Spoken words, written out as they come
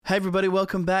Hey everybody,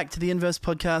 welcome back to the Inverse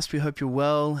Podcast. We hope you're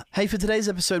well. Hey, for today's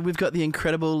episode, we've got the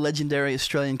incredible, legendary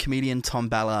Australian comedian Tom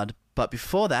Ballard. But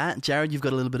before that, Jared, you've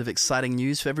got a little bit of exciting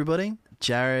news for everybody.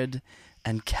 Jared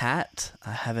and Kat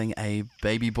are having a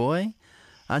baby boy,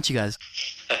 aren't you guys?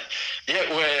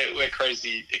 Yeah, we're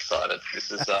crazy excited. This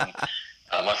is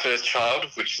my first child,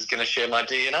 which is going to share my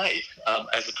DNA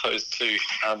as opposed to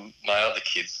my other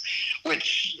kids,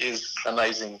 which is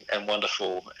amazing and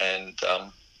wonderful. And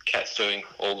Kat's doing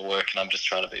all the work, and I'm just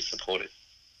trying to be supportive.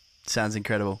 Sounds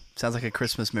incredible. Sounds like a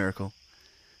Christmas miracle.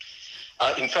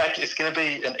 In fact, it's going to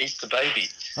be an Easter baby.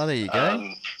 Oh, there you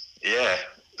go. Yeah.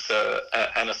 So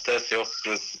Anastasios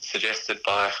was suggested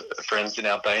by friends in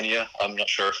Albania. I'm not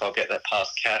sure if I'll get that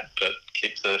past Kat, but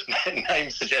keep the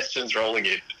name suggestions rolling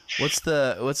in. What's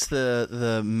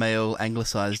the male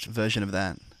anglicized version of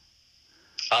that?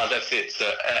 That's it.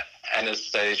 So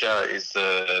Anastasia is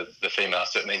the female,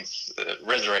 so it means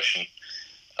resurrection.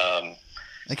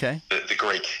 Okay. The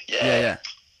Greek. Yeah.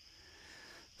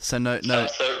 So no.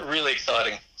 So really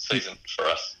exciting season for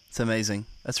us. It's amazing.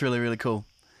 That's really, really cool.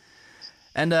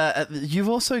 And you've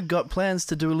also got plans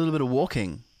to do a little bit of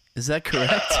walking. Is that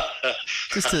correct?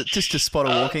 just to spot a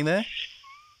walking there.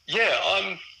 Yeah,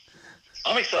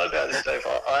 I'm excited about this, Dave.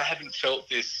 I haven't felt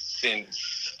this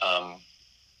since.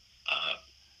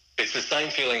 It's the same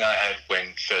feeling I had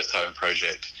when First Home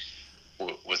Project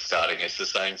was starting. It's the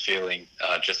same feeling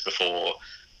just before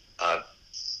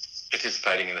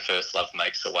participating in the first Love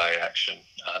Makes a Way action.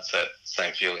 It's that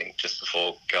same feeling just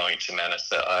before going to Manus.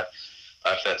 I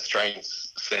have that strange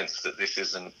sense that this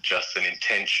isn't just an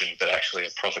intention, but actually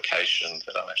a provocation,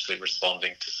 that I'm actually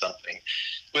responding to something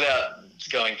without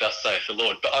going, thus saith the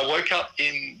Lord. But I woke up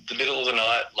in the middle of the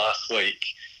night last week,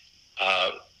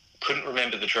 couldn't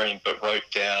remember the dream, but wrote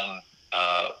down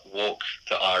walk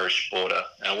the Irish border.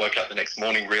 And I woke up the next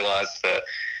morning, realised that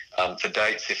the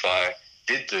dates, if I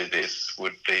did do this,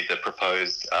 would be the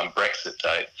proposed Brexit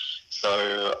date.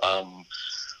 So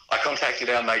I contacted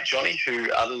our mate Johnny,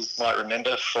 who others might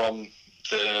remember from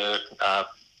the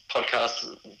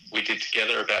podcast we did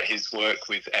together about his work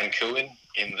with Anne Cooin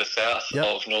in the south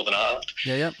of Northern Ireland.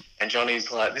 Yeah. And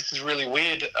Johnny's like, this is really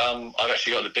weird. I've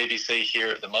actually got the BBC here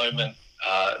at the moment.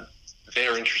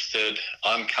 They're interested.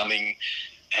 I'm coming.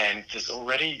 And there's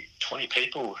already 20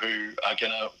 people who are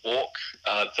going to walk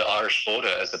the Irish border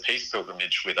as a peace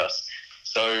pilgrimage with us.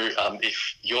 So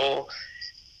if you're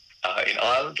in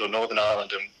Ireland or Northern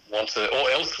Ireland and want to, or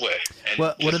elsewhere, and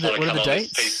what are the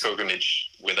dates? This peace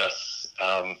pilgrimage with us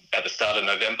at the start of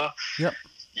November,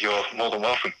 you're more than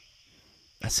welcome.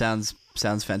 That sounds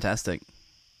fantastic.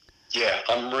 Yeah,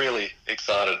 I'm really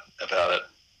excited about it.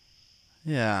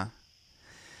 Yeah.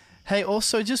 Hey,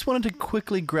 also, just wanted to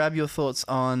quickly grab your thoughts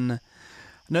on... I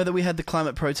know that we had the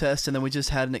climate protest, and then we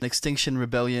just had an Extinction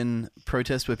Rebellion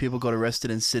protest where people got arrested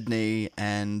in Sydney,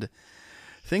 and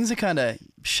things are kind of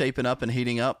shaping up and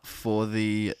heating up for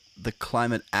the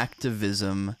climate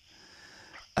activism.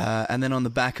 And then on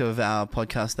the back of our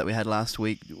podcast that we had last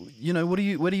week, you know,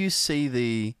 where do you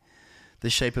see the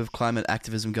shape of climate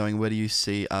activism going? Where do you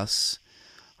see us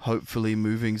hopefully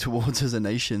moving towards as a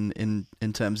nation in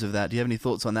terms of that? Do you have any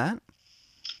thoughts on that?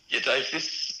 Yeah, Dave,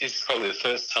 this is probably the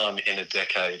first time in a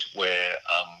decade where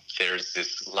there is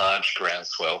this large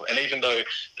groundswell. And even though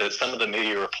some of the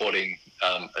media reporting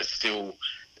are still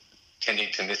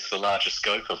tending to miss the larger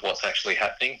scope of what's actually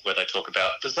happening, where they talk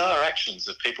about bizarre actions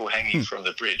of people hanging from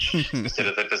the bridge instead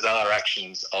of the bizarre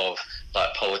actions of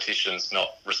like politicians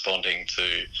not responding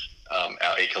to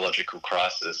our ecological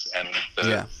crisis and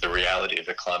the reality of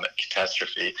a climate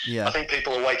catastrophe. Yeah. I think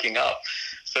people are waking up.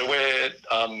 So we're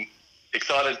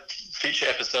excited. Future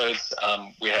episodes,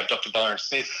 we have Dr. Byron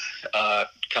Smith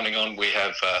coming on. We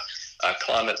have a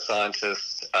climate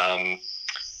scientist, Dr.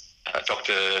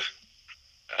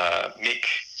 Mick.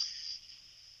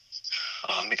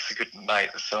 Oh, Mick's a good mate.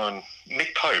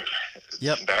 Mick Pope. It's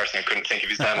embarrassing. I couldn't think of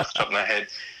his name off the top of my head.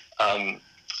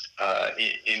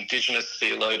 Indigenous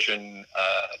theologian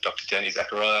Dr. Danny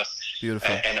Zacharias.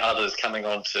 Beautiful. And others coming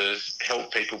on to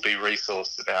help people be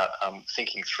resourced about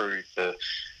thinking through the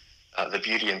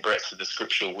beauty and breadth of the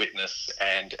scriptural witness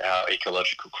and our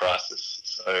ecological crisis.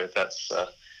 So that's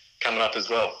coming up as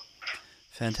well.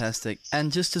 Fantastic.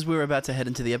 And just as we're about to head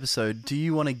into the episode, do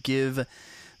you want to give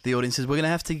the audiences... We're going to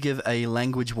have to give a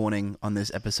language warning on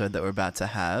this episode that we're about to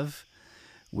have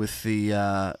with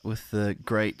the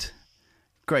great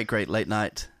late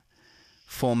night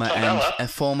former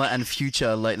and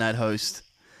future late night host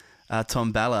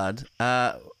Tom Ballard.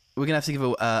 We're gonna have to give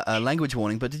a language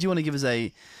warning. But did you want to give us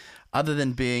other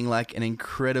than being like an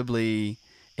incredibly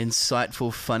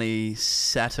insightful, funny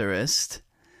satirist,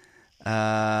 Do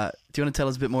you want to tell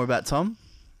us a bit more about Tom?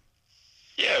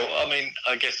 Yeah, well, I mean,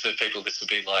 I guess for people this would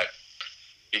be like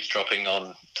eavesdropping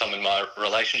on Tom and my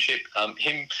relationship.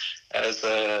 Him as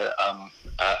a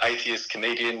atheist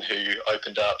comedian who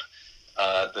opened up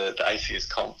the atheist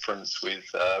conference with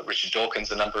Richard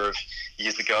Dawkins a number of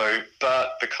years ago,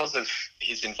 but because of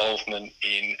his involvement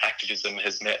in activism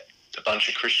has met a bunch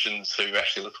of Christians who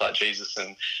actually look like Jesus,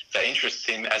 and that interests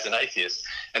him as an atheist.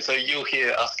 And so you'll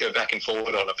hear us go back and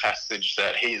forward on a passage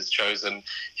that he has chosen,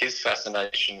 his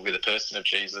fascination with the person of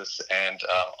Jesus, and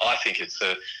I think it's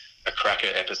a cracker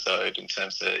episode in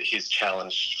terms of his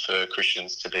challenge for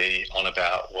Christians to be on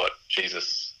about what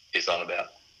Jesus is on about.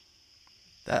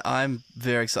 I'm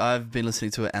very excited. I've been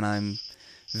listening to it, and I'm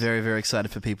very, very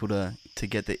excited for people to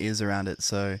get their ears around it.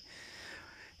 So,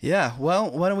 yeah,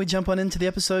 well, why don't we jump on into the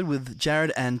episode with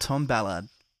Jared and Tom Ballard.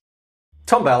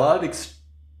 Tom Ballard,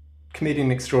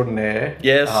 comedian extraordinaire.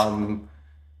 Yes.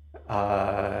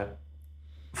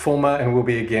 Former and will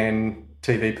be again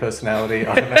TV personality.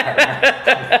 I don't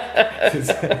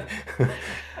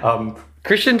know.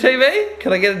 Christian TV?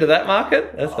 Can I get into that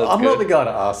market? I'm not the guy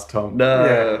to ask, Tom. No.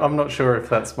 Yeah, I'm not sure if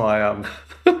that's my...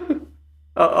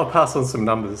 I'll pass on some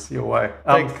numbers your way.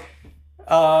 Thanks.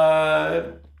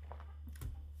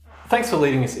 Thanks for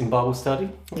leading us in Bible study.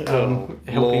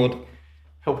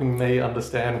 Helping me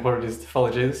understand what it is to follow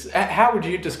Jesus. How would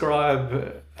you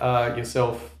describe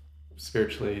yourself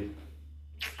spiritually,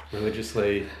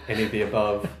 religiously, any of the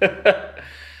above?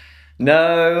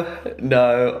 No.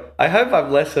 I hope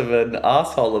I'm less of an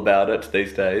asshole about it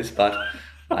these days, but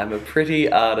I'm a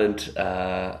pretty ardent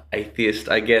atheist.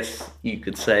 I guess you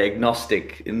could say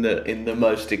agnostic in the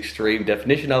most extreme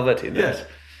definition of it. That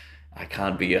I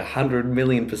can't be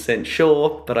 100,000,000%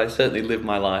 sure, but I certainly live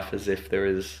my life as if there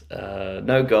is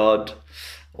no God,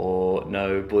 or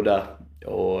no Buddha,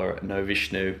 or no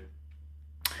Vishnu,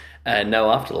 and no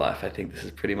afterlife. I think this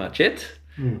is pretty much it.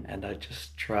 And I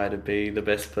just try to be the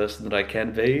best person that I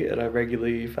can be, and I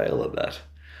regularly fail at that.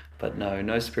 But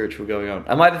no spiritual going on.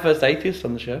 Am I the first atheist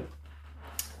on the show?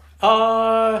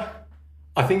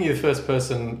 I think you're the first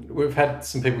person. We've had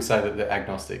some people say that they're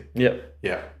agnostic. Yep.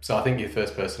 Yeah. So I think you're the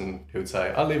first person who would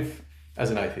say, I live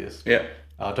as an atheist. Yeah.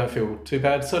 I don't feel too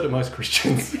bad. So do most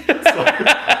Christians. But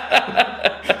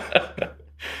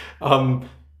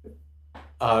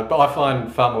I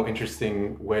find far more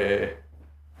interesting where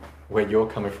you're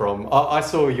coming from. I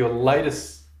saw your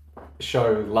latest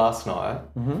show last night,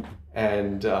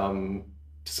 and to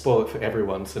spoil it for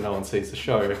everyone so no one sees the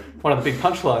show, one of the big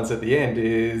punchlines at the end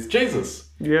is Jesus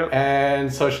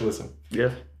and socialism. Yeah.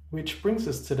 Which brings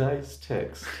us to today's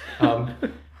text.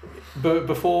 But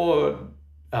before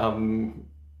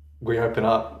we open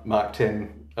up Mark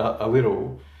 10 a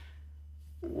little,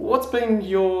 what's been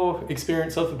your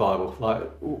experience of the Bible? Like,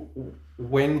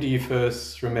 when do you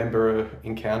first remember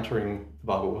encountering the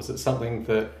Bible? Was it something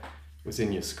that was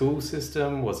in your school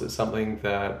system? Was it something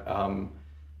that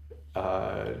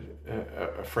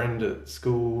a friend at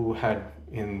school had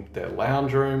in their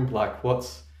lounge room? Like,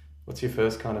 what's your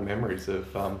first kind of memories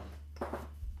of...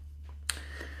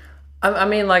 I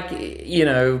mean, like, you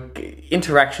know,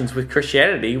 interactions with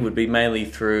Christianity would be mainly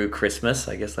through Christmas.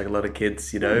 I guess like a lot of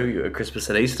kids, you know, Christmas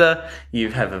and Easter,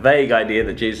 you have a vague idea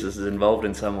that Jesus is involved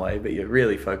in some way, but you're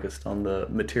really focused on the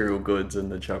material goods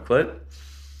and the chocolate.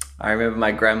 I remember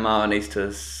my grandma on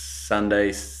Easter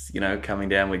Sundays, you know, coming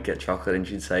down, we'd get chocolate and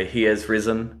she'd say, "He has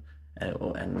risen."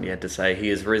 And you had to say, "He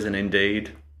has risen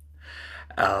indeed."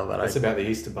 That's about the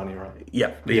Easter Bunny, right?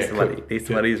 Yeah, the Easter Bunny. The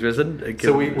Easter Bunny is risen.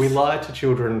 So we lie to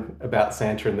children about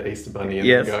Santa and the Easter Bunny, and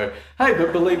then go, "Hey,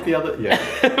 but believe the other." Yeah,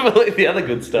 believe the other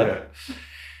good stuff. Yeah.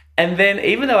 And then,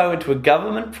 even though I went to a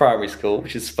government primary school,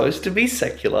 which is supposed to be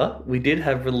secular, we did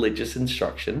have religious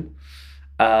instruction.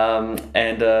 And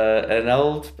an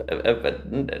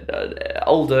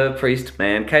older priest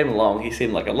man came along. He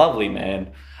seemed like a lovely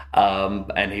man,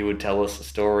 and he would tell us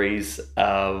stories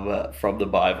from the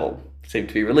Bible. Seemed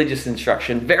to be religious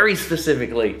instruction, very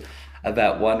specifically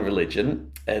about one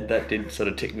religion, and that did sort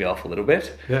of tick me off a little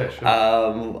bit. Yeah,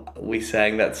 sure. We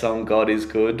sang that song, "God is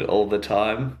Good," all the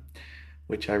time,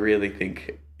 which I really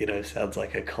think, you know, sounds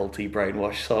like a culty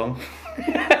brainwash song.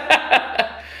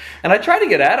 And I tried to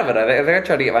get out of it. I think I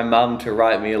tried to get my mum to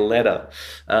write me a letter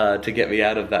to get me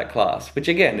out of that class, which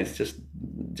again is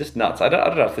just nuts. I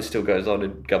don't know if this still goes on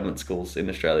in government schools in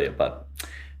Australia, but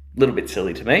a little bit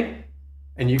silly to me.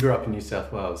 And you grew up in New South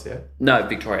Wales, yeah? No,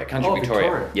 Victoria. Country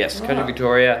Victoria. Yes, Oh. Country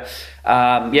Victoria.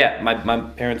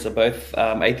 My parents are both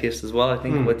atheists as well. I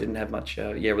think we didn't have much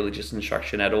religious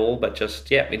instruction at all, but just,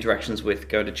 interactions with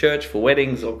going to church for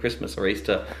weddings or Christmas or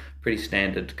Easter. Pretty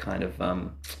standard kind of,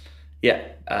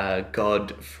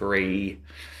 God-free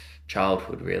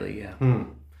childhood, really. Yeah.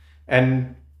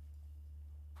 And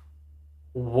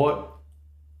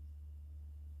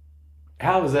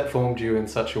how has that formed you in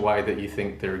such a way that you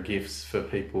think there are gifts for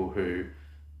people who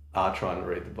are trying to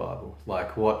read the Bible?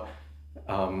 Like what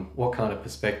kind of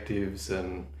perspectives?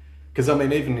 And because I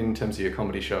mean, even in terms of your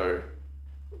comedy show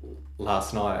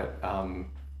last night,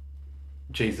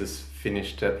 Jesus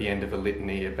finished at the end of a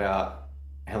litany about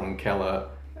Helen Keller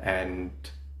and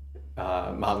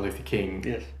Martin Luther King.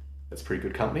 Yes. That's pretty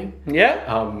good company.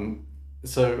 Yeah.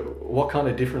 So what kind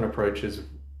of different approaches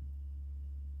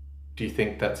do you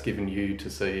think that's given you to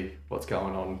see what's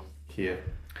going on here?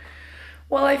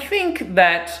 Well, I think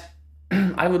that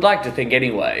I would like to think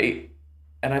anyway,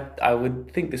 and I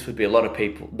would think this would be a lot of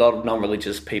people,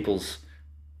 non-religious people's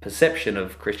perception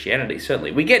of Christianity.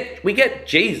 Certainly, we get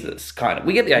Jesus kind of.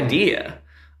 We get the idea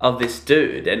of this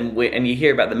dude, and you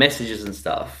hear about the messages and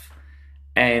stuff,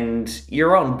 and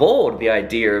you're on board the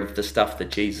idea of the stuff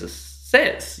that Jesus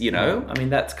says. You know, I mean,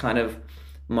 that's kind of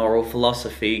moral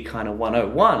philosophy kind of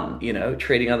 101, you know,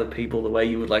 treating other people the way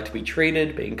you would like to be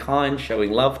treated, being kind, showing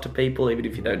love to people even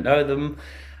if you don't know them,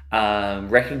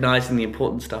 recognizing the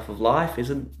important stuff of life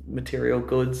isn't material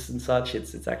goods and such.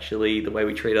 It's actually the way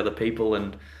we treat other people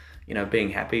and, you know,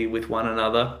 being happy with one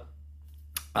another,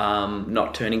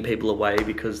 not turning people away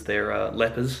because they're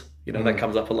lepers. You know, that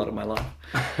comes up a lot in my life.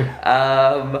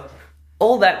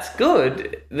 All that's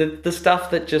good. The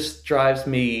stuff that just drives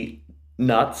me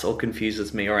nuts or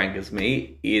confuses me or angers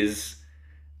me is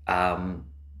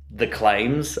the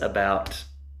claims about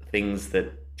things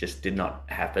that just did not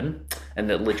happen and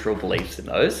the literal beliefs in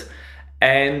those,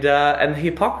 and the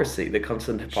hypocrisy, the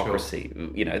constant hypocrisy. Sure.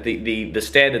 You know, the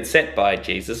standard set by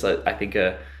Jesus. I think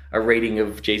a reading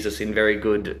of Jesus in very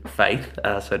good faith,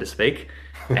 so to speak,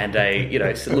 and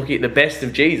so looking at the best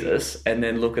of Jesus and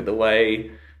then look at the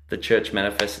way the church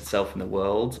manifests itself in the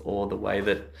world, or the way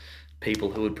that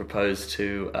people who would propose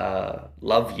to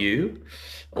love you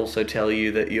also tell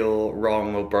you that you're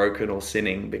wrong or broken or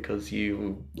sinning because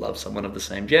you love someone of the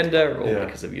same gender, or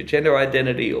because of your gender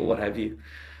identity or what have you.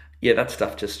 Yeah, that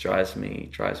stuff just drives me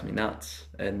nuts,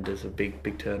 and is a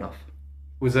big turn off.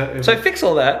 Was that so? Fix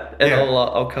all that, and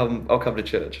I'll come to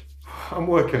church. I'm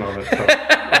working on it.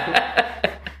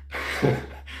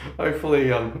 Hopefully,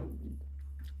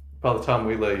 by the time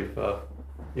we leave,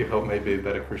 you help me be a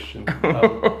better Christian.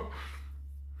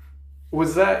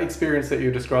 Was that experience that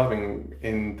you're describing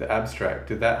in the abstract,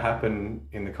 did that happen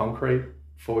in the concrete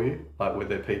for you? Like, were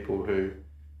there people who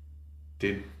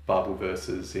did Bible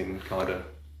verses in kind of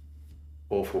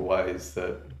awful ways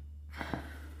that...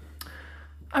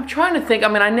 I'm trying to think. I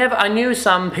mean, I knew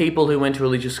some people who went to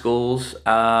religious schools,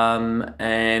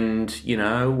 and, you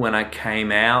know, when I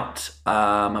came out,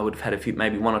 I would have had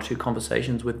maybe one or two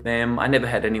conversations with them. I never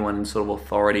had anyone in sort of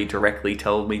authority directly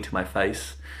tell me to my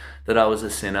face that I was a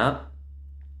sinner.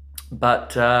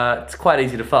 But it's quite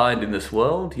easy to find in this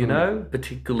world, you know,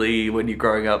 particularly when you're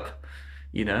growing up,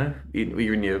 you know,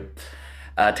 you're in your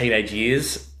teenage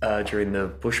years during the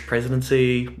Bush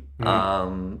presidency, you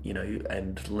know,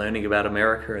 and learning about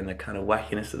America and the kind of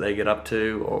wackiness that they get up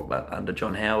to, or under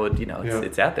John Howard, you know,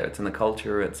 it's out there. It's in the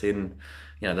culture. It's in,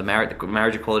 you know, the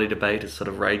marriage equality debate has sort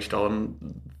of raged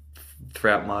on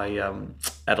throughout my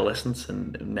adolescence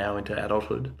and now into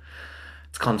adulthood.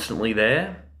 It's constantly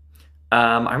there.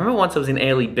 I remember once I was in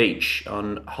Airlie Beach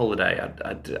on holiday.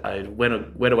 I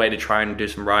went away to try and do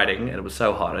some writing, and it was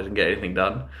so hot I didn't get anything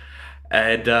done.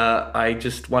 And I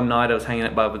just, one night I was hanging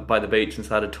out by the beach and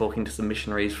started talking to some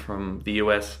missionaries from the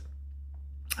US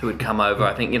who had come over.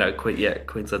 I think, you know,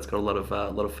 Queensland's got a lot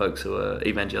of folks who are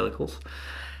evangelicals,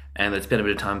 and they'd spent a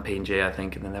bit of time in PNG, I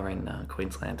think, and then they were in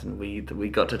Queensland, and we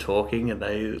got to talking, and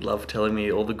they loved telling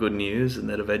me all the good news, and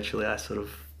then eventually I sort of,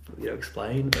 you know,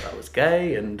 explained that I was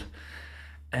gay, and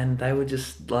they were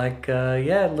just like,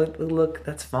 look,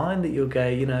 that's fine that you're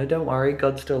gay, you know, don't worry,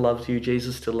 God still loves you,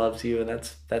 Jesus still loves you, and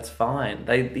that's fine.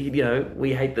 They, you know,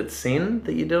 we hate that sin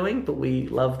that you're doing, but we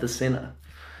love the sinner.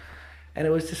 And it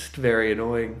was just very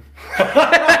annoying.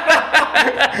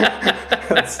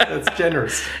 That's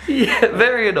generous. Yeah,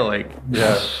 very annoying.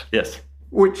 Yeah. Yes.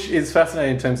 Which is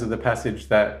fascinating in terms of the passage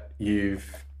that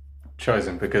you've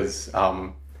chosen, because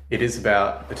it is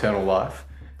about eternal life,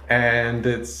 and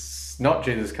it's not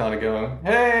Jesus kind of going,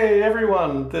 hey,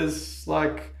 everyone, there's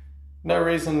like no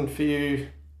reason for you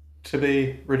to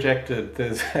be rejected.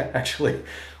 There's actually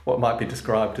what might be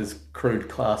described as crude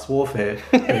class warfare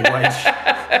being waged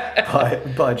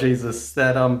by Jesus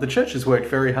that the church has worked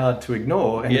very hard to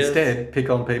ignore, and instead pick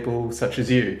on people such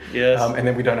as you. Yes. And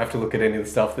then we don't have to look at any of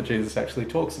the stuff that Jesus actually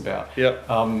talks about. Yep.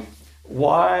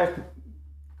 Why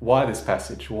why this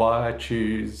passage? Why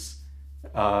choose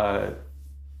a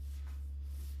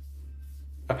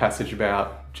passage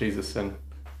about Jesus and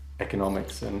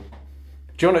economics? And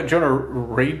do you want to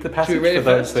read the passage? Should we read it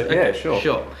first? That, Okay, yeah, sure.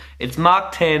 Sure. It's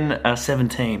Mark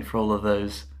 10:17 for all of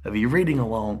those of you reading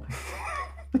along.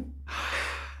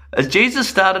 As Jesus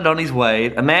started on his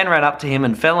way, a man ran up to him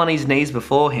and fell on his knees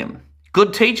before him.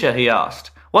 "Good teacher," he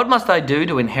asked, "what must I do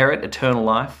to inherit eternal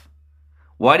life?"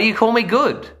 "Why do you call me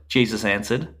good?" Jesus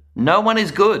answered. "No one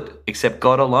is good except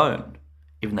God alone,"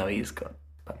 even though he is God.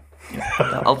 But, you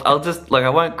know, I'll just, I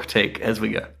won't critique as we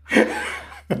go.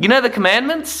 You know the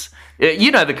commandments?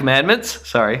 You know the commandments.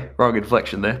 Sorry, wrong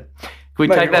inflection there. Can we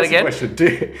Mate, take that what's the again? question?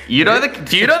 Do you know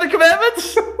the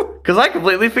commandments? Because I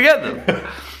completely forget them.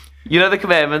 You know the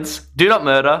commandments. Do not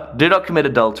murder. Do not commit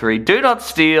adultery. Do not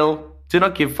steal. Do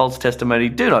not give false testimony.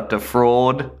 Do not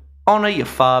defraud. Honor your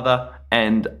father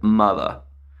and mother.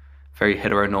 Very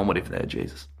heteronormative there,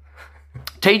 Jesus.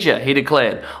 "Teacher," he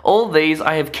declared, "all these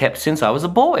I have kept since I was a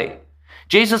boy."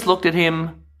 Jesus looked at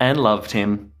him and loved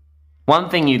him. "One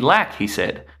thing you lack," he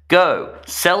said. "Go,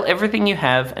 sell everything you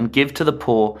have and give to the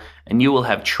poor, and you will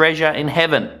have treasure in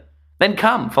heaven. Then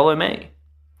come, follow me."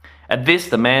 At this,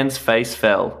 the man's face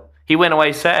fell. He went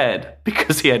away sad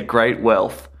because he had great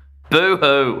wealth.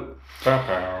 Boo-hoo!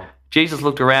 Jesus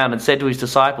looked around and said to his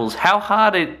disciples, "How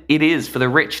hard it is for the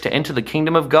rich to enter the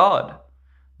kingdom of God."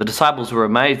 The disciples were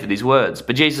amazed at his words,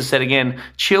 but Jesus said again,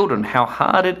 "Children, how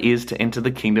hard it is to enter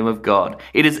the kingdom of God.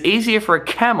 It is easier for a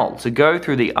camel to go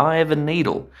through the eye of a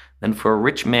needle than for a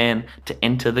rich man to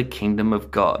enter the kingdom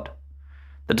of God."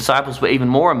 The disciples were even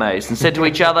more amazed and said to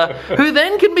each other, "Who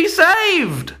then can be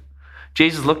saved?"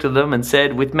 Jesus looked at them and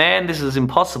said, "With man this is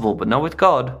impossible, but not with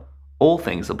God. All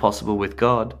things are possible with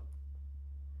God."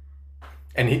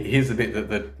 And here's the bit that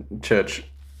the church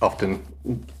often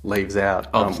leaves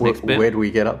out. Next bit. Where do we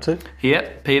get up to?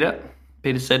 Here, Peter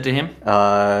said to him,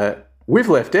 We've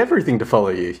left everything to follow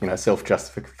you,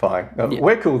 self-justifying.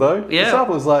 We're cool though. Yeah.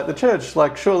 Disciples, the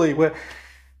church, surely we're...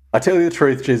 "I tell you the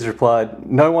truth," Jesus replied,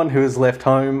 "no one who has left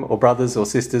home or brothers or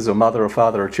sisters or mother or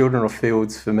father or children or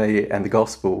fields for me and the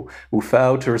gospel will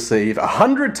fail to receive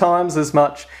 100 times as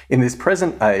much in this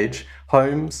present age,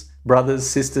 homes, brothers,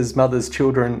 sisters, mothers,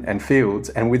 children and fields,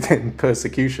 and with them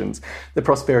persecutions." The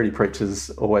prosperity preachers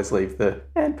always leave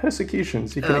and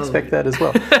persecutions. You can expect that as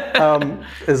well.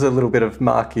 There's a little bit of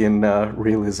Markian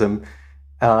realism.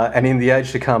 And in the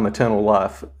age to come, eternal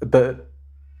life. But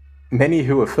many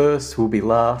who are first will be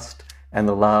last, and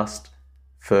the last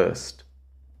first.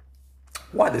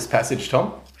 Why this passage,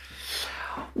 Tom?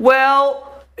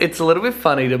 "Well, it's a little bit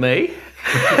funny to me."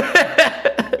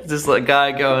 Just like a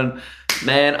guy going,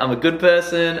 "Man, I'm a good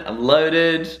person. I'm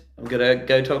loaded. I'm going to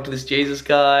go talk to this Jesus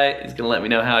guy. He's going to let me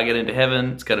know how I get into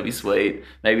heaven. It's going to be sweet.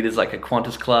 Maybe there's a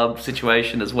Qantas Club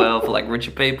situation as well for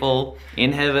richer people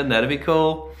in heaven. That'd be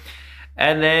cool."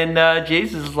 And then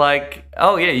Jesus is like,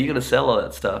 "Oh yeah, you got to sell all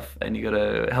that stuff and you got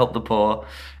to help the poor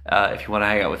if you want to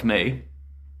hang out with me."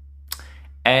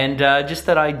 And just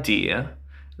that idea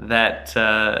that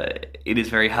it is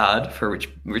very hard for a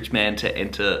rich man to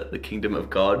enter the kingdom of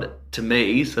God, to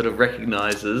me, sort of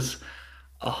recognizes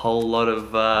a whole lot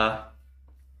of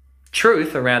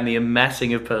truth around the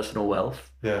amassing of personal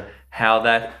wealth. Yeah. How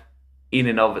that in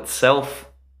and of itself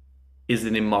is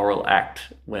an immoral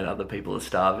act when other people are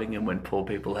starving and when poor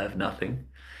people have nothing.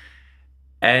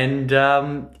 And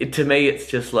to me, it's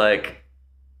just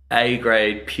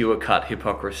A-grade, pure-cut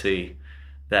hypocrisy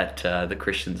that the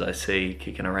Christians I see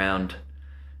kicking around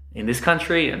in this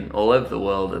country and all over the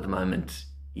world at the moment.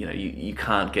 You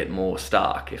can't get more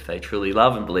stark. If they truly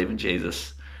love and believe in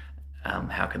Jesus,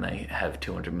 how can they have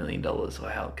 $200 million, or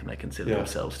how can they consider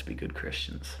themselves to be good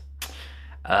Christians?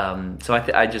 So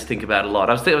I just think about it a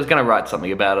lot. I was going to write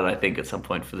something about it, I think, at some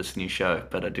point for this new show,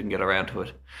 but I didn't get around to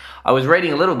it. I was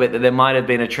reading a little bit that there might have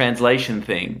been a translation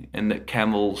thing, and that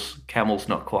camel's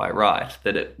not quite right.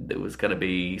 That it was going to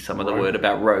be some of the word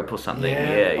about rope or something.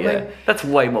 Yeah. I mean, that's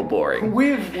way more boring.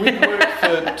 We've worked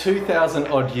for 2,000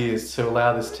 odd years to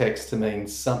allow this text to mean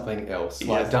something else.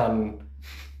 Done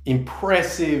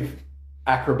impressive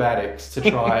acrobatics to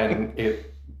try and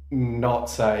it not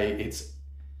say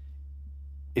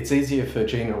it's easier for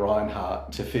Gina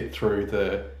Reinhardt to fit through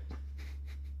the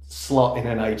slot in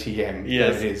an ATM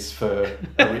than it is for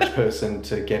a rich person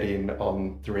to get in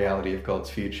on the reality of God's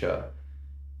future.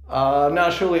 No,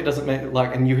 surely it doesn't mean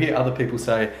and you hear other people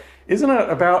say, isn't it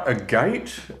about a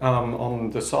gate on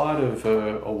the side of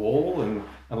a wall, and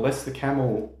unless the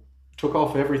camel took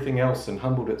off everything else and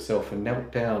humbled itself and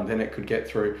knelt down, then it could get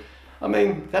through. I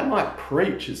mean, that might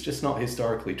preach. It's just not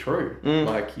historically true.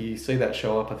 You see that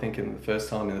show up, I think, in the first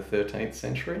time in the 13th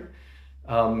century.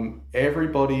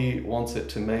 everybody wants it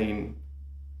to mean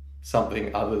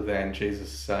something other than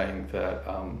Jesus saying that,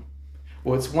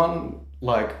 well, it's one,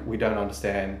 like, we don't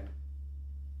understand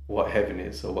what heaven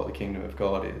is or what the kingdom of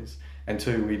God is, and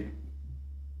two, we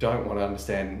don't want to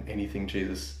understand anything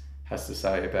Jesus has to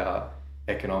say about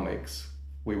economics.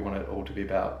 We want it all to be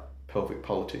about pelvic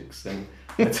politics, and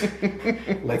let's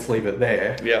leave it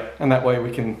there. Yeah. And that way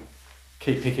we can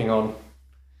keep picking on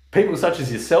people such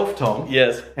as yourself, Tom.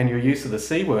 Yes. And your use of the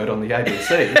C word on the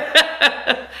ABC.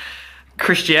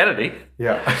 Christianity.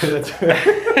 Yeah.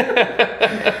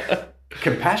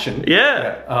 Compassion.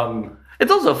 Yeah.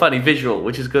 It's also a funny visual,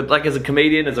 which is good. Like, as a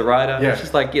comedian, as a writer, Yeah. it's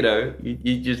just like, you know,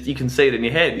 you can see it in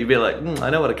your head. You'd be like, I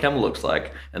know what a camel looks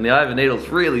like, and the eye of a needle's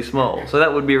really small, so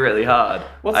that would be really hard.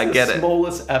 What's I the get it.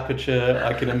 smallest aperture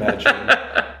I can imagine?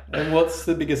 And what's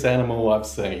the biggest animal I've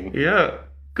seen? Yeah.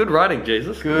 Good writing,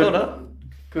 Jesus. Good. Well done.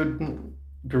 Good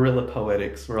guerrilla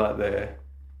poetics right there.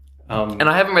 And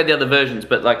I haven't read the other versions,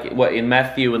 but like what in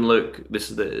Matthew and Luke,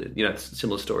 this is the, you know,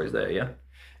 similar stories there, yeah?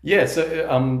 Yeah, so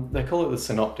they call it the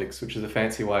synoptics, which is a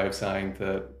fancy way of saying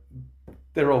that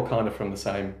they're all kind of from the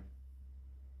same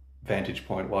vantage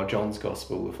point, while John's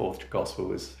gospel, the fourth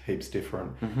gospel, is heaps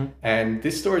different. Mm-hmm. And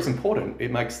this story is important.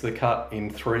 It makes the cut in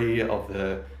three of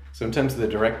the... So in terms of the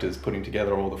directors putting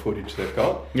together all the footage they've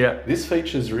got, Yeah. this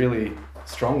features really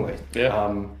strongly.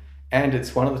 Yeah. And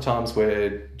it's one of the times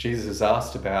where Jesus is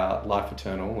asked about life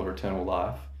eternal or eternal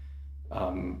life.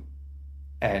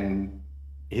 And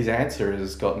his answer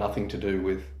has got nothing to do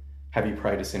with, have you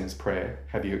prayed a sinner's prayer?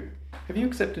 Have you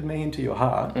accepted me into your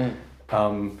heart?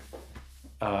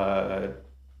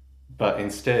 But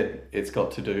instead, it's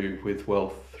got to do with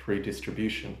wealth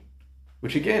redistribution,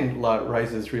 which again, like,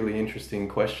 raises really interesting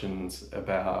questions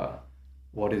about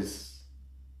what is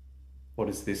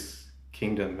this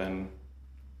kingdom and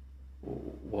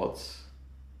what's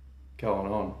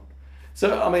going on.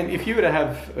 So, I mean, if you were to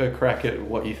have a crack at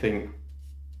what you think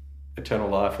eternal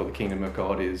life or the kingdom of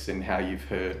God is, and how you've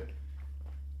heard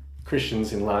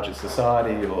Christians in larger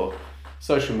society or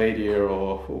social media,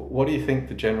 or what do you think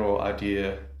the general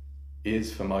idea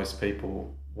is for most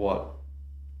people? What's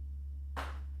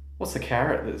the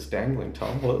carrot that's dangling,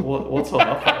 Tom? What's on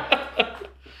offer?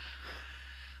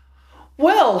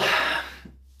 Well,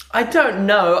 I don't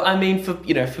know. I mean, for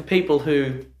people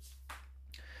who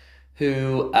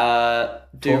do For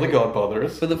the God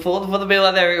botherers. for the people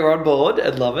out there who are on board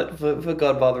and love it, for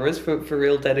God botherers, for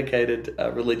real dedicated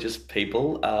religious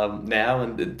people now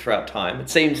and throughout time, it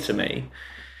seems to me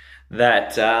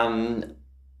that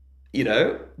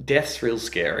death's real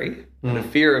scary, and a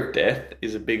fear of death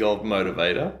is a big old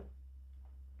motivator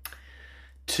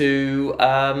to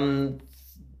have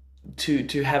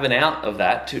an out of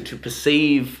that, to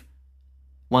perceive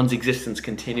one's existence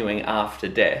continuing after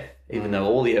death, even though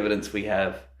all the evidence we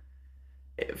have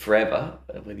forever,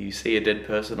 whether you see a dead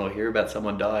person or hear about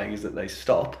someone dying, is that they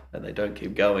stop and they don't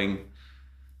keep going,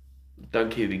 don't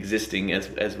keep existing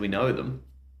as we know them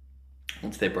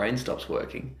once their brain stops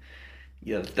working.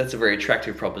 That's a very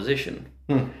attractive proposition.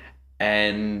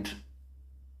 And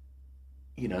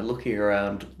looking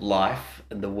around life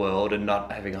and the world and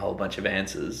not having a whole bunch of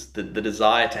answers, the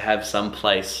desire to have some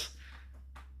place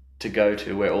to go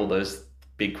to where all those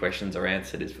big questions are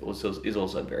answered is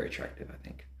also very attractive, I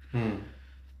think.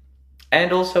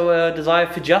 And also a desire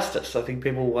for justice. I think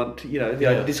people want,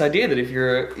 this idea that if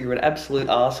you're an absolute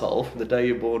arsehole from the day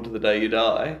you're born to the day you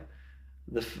die,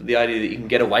 the idea that you can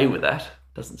get away with that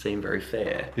doesn't seem very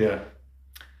fair. Yeah.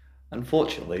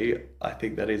 Unfortunately, I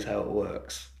think that is how it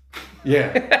works.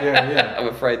 Yeah. I'm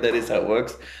afraid that is how it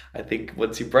works. I think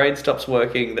once your brain stops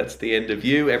working, that's the end of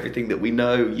you. Everything that we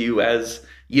know you as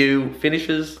you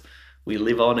finishes. We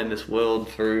live on in this world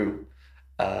through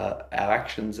our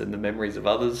actions and the memories of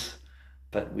others,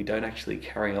 but we don't actually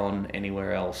carry on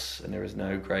anywhere else, and there is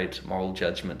no great moral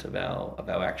judgment of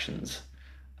our actions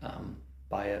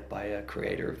by a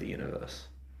creator of the universe.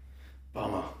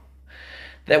 Bummer.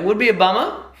 That would be a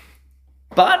bummer,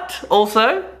 but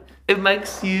also it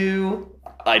makes you,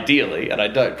 ideally, and I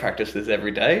don't practice this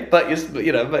every day, but it's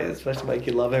supposed to make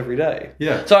you love every day.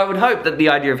 Yeah. So I would hope that the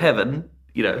idea of heaven,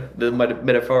 the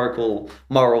metaphorical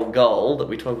moral goal that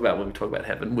we talk about when we talk about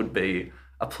heaven, would be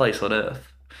a place on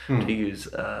earth, to use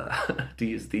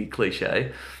the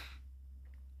cliche.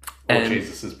 Or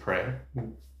Jesus' prayer.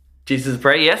 Jesus'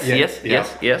 prayer,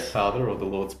 yes. Father, or the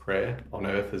Lord's Prayer, on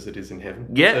earth as it is in heaven.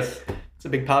 Yes. It's a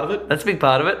big part of it. That's a big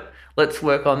part of it. Let's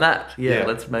work on that. Yeah.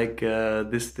 Let's make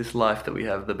this life that we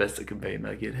have the best it can be,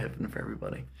 make it heaven for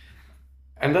everybody.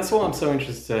 And that's why I'm so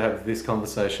interested to have this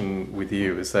conversation with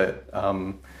you, is that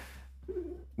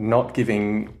not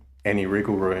giving any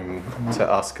wriggle room to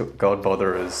ask God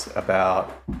botherers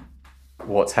about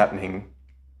what's happening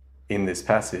in this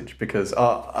passage, because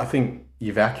I think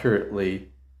you've accurately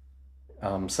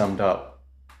summed up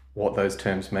what those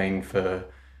terms mean for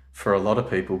a lot of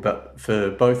people, but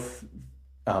for both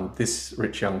this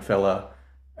rich young fella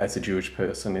as a Jewish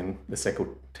person in the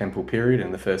Second Temple period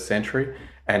in the 1st century,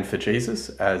 and for Jesus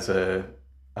as a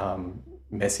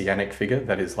messianic figure,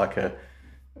 that is like a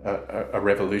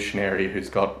revolutionary who's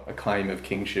got a claim of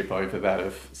kingship over that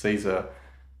of Caesar.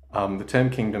 The term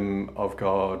kingdom of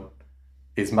God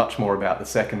is much more about the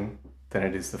second than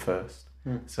it is the first.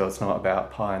 So it's not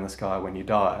about pie in the sky when you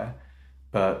die,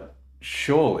 but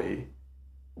surely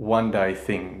one day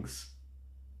things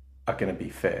are going to be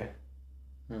fair,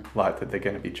 like that they're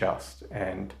going to be just.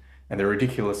 And the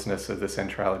ridiculousness of the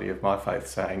centrality of my faith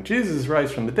saying Jesus is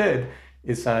raised from the dead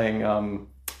is saying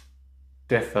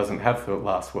death doesn't have the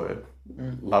last word,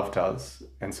 love does.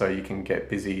 And so you can get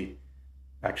busy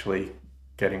actually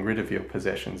getting rid of your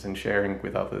possessions and sharing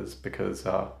with others because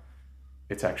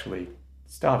it's actually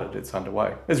started, it's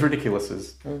underway. As ridiculous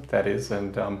as that is,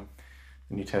 and the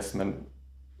New Testament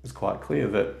is quite clear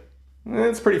that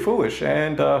it's pretty foolish,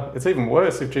 and it's even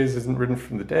worse if Jesus isn't risen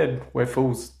from the dead. We're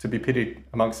fools to be pitied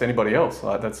amongst anybody else.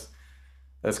 Like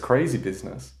that's crazy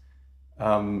business.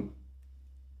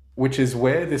 Which is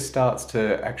where this starts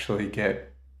to actually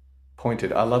get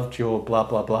pointed. I loved your blah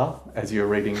blah blah as you're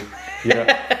reading,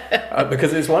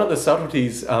 because it's one of the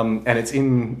subtleties, and it's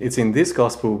in this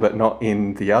gospel but not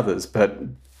in the others. But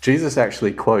Jesus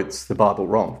actually quotes the Bible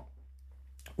wrong,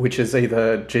 which is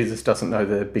either Jesus doesn't know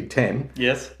the Big Ten,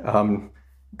 Yes.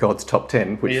 God's top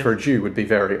 10, which for a Jew would be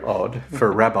very odd. For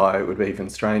a rabbi, it would be even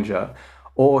stranger.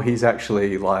 Or he's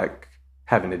actually like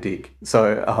having a dig.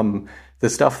 So the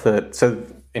stuff so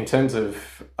in terms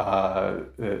of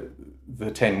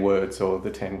the 10 words or the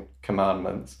 10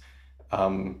 commandments,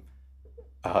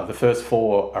 the first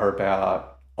 4 are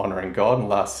about honouring God, and the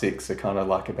last 6 are kind of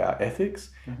like about ethics.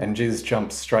 And Jesus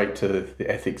jumps straight to the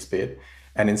ethics bit.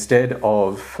 And instead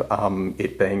of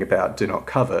it being about do not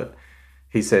covet,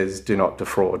 he says do not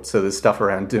defraud. So there's stuff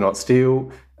around do not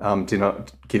steal, do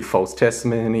not give false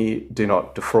testimony, do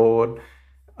not defraud,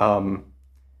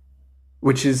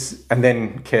 which is, and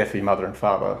then care for your mother and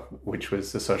father, which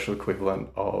was the social equivalent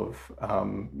of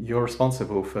you're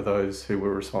responsible for those who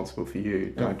were responsible for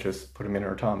you. Don't just put them in a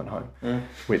retirement home,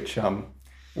 which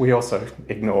we also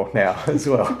ignore now as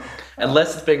well.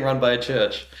 Unless it's being run by a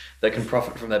church that can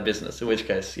profit from that business, in which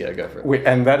case, go for it.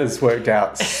 And that has worked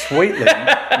out sweetly.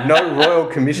 No royal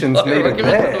commissions needed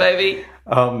there. Baby.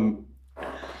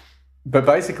 But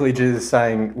basically Jesus is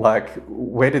saying, like,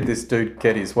 where did this dude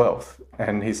get his wealth?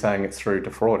 And he's saying it's through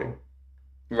defrauding.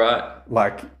 Right.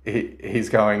 Like, he's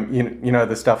going, you know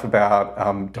the stuff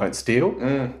about don't steal?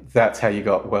 That's how you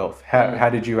got wealth. How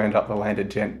did you end up the landed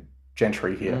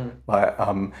gentry here? Like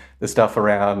the stuff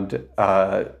around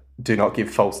do not give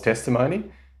false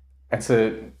testimony. And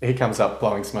so he comes up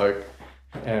blowing smoke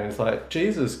and it's like,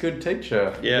 Jesus, good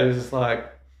teacher. Yeah. It's like,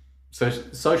 so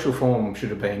social form should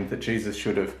have been that Jesus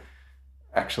should have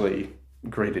actually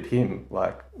greeted him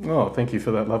like, oh, thank you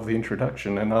for that lovely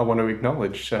introduction, and I want to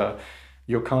acknowledge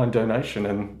your kind donation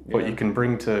and what you can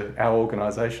bring to our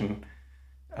organisation.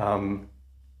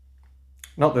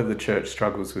 Not that the church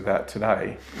struggles with that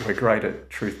today. We're great at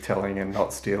truth-telling and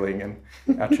not stealing, and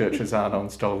our churches aren't on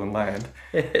stolen land.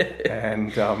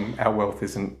 And our wealth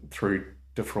isn't through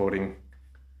defrauding.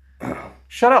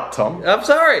 Shut up, Tom. I'm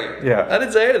sorry. Yeah. I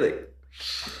didn't say anything.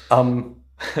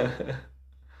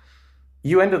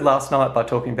 You ended last night by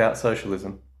talking about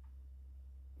socialism.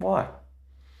 Why?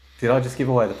 Did I just give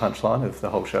away the punchline of the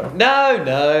whole show?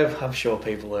 No. I'm sure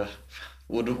people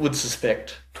would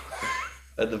suspect,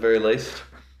 at the very least.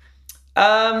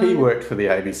 He worked for the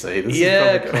ABC. This is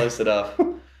probably close enough.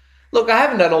 Look, I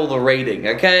haven't done all the reading,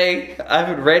 okay? I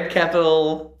haven't read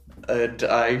Capital, and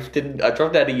I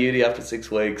dropped out of uni after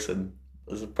 6 weeks, and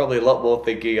there's probably a lot more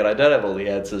thinking, and I don't have all the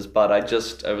answers, but I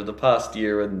just, over the past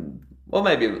year and, well,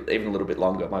 maybe even a little bit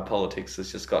longer, my politics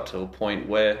has just got to a point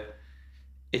where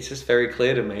it's just very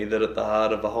clear to me that at the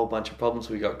heart of a whole bunch of problems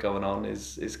we got going on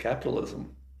is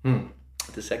capitalism.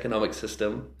 This economic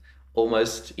system,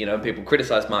 almost, people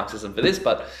criticize Marxism for this,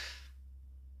 but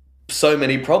so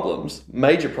many problems,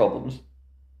 major problems,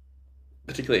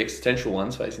 particularly existential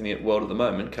ones facing the world at the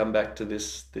moment, come back to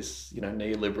this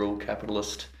neoliberal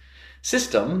capitalist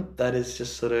system that is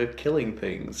just sort of killing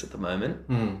things at the moment,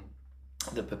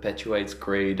 that perpetuates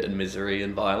greed and misery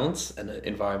and violence and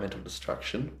environmental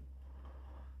destruction.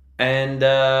 And,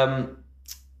 I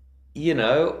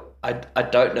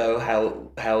don't know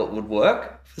how it would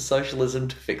work for socialism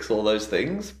to fix all those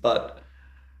things, but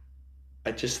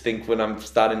I just think when I'm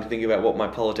starting to think about what my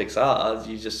politics are,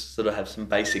 you just sort of have some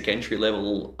basic entry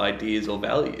level ideas or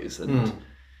values. And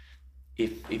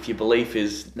if your belief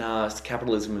is,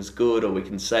 capitalism is good, or we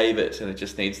can save it and it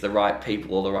just needs the right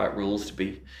people or the right rules to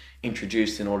be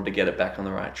introduced in order to get it back on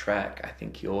the right track, I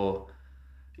think you're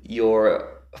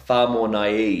far more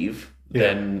naive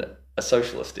than a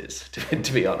socialist is,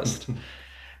 to be honest.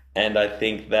 And I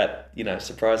think that,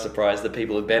 surprise, surprise, the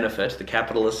people who benefit, the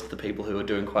capitalists, the people who are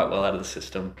doing quite well out of the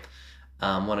system,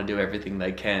 want to do everything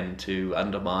they can to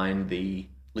undermine the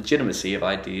legitimacy of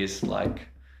ideas like,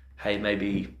 hey,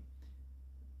 maybe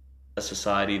a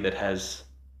society that has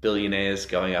billionaires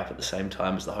going up at the same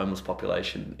time as the homeless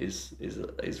population is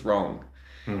wrong.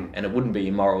 And it wouldn't be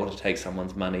immoral to take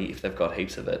someone's money if they've got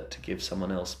heaps of it to give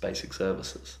someone else basic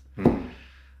services.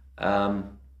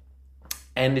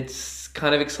 And it's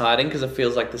kind of exciting because it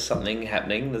feels like there's something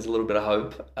happening. There's a little bit of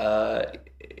hope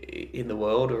in the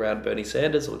world around Bernie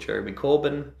Sanders or Jeremy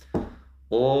Corbyn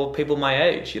or people my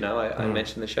age. I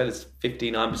mentioned in the show there's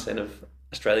 59% of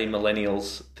Australian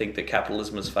millennials think that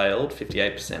capitalism has failed.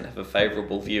 58% have a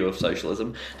favourable view of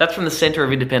socialism. That's from the Centre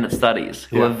of Independent Studies,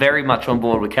 who are very much on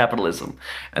board with capitalism.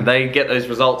 And they get those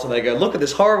results and they go, look at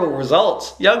this horrible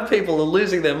results. Young people are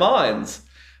losing their minds.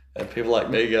 And people like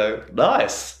me go,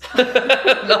 nice.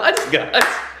 Nice, guys.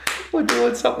 We're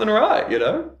doing something right,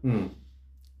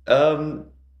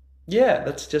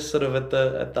 that's just sort of at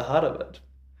the heart of it.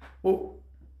 Well,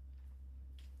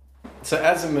 so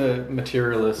as a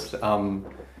materialist,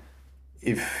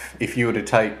 if you were to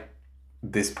take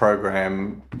this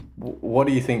program, what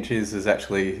do you think Jesus is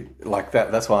actually like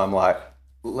that? That's why I'm like,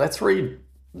 let's read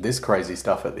this crazy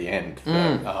stuff at the end.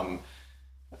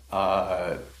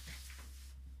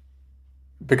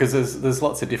 Because there's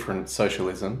lots of different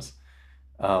socialisms,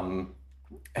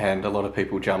 and a lot of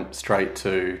people jump straight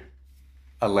to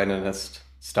a Leninist,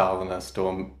 Stalinist,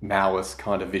 or Maoist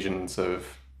kind of visions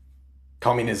of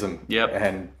communism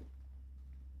and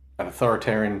an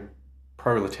authoritarian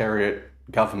proletariat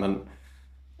government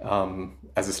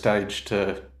as a stage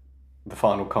to the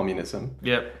final communism.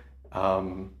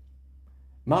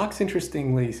 Marx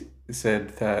interestingly said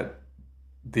that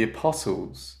the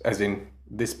apostles, as in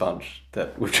this bunch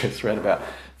that we've just read about,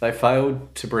 they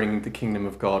failed to bring the kingdom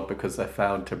of God because they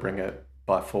failed to bring it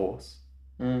by force.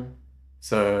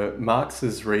 So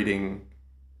Marx's reading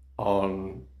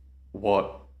on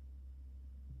what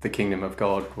the kingdom of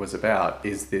God was about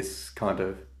is this kind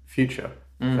of future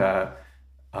that,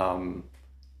 while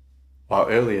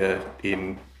earlier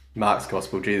in Mark's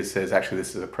gospel, Jesus says, actually,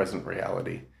 this is a present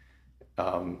reality.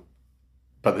 But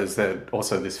there's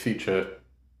also this future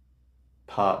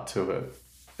part to it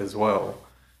as well.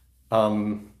 I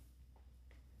know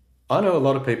a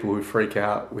lot of people who freak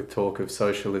out with talk of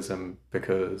socialism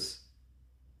because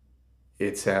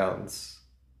it sounds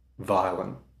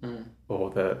violent,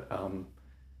 or that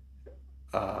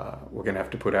we're going to have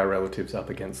to put our relatives up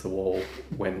against the wall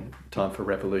when time for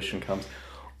revolution comes.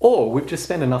 Or we've just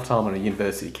spent enough time on a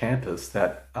university campus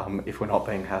that if we're not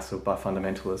being hassled by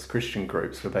fundamentalist Christian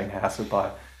groups, we're being hassled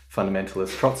by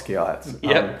fundamentalist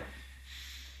Trotskyites.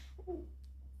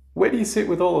 Where do you sit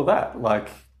with all of that? Well,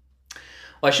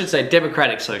 I should say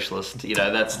democratic socialist.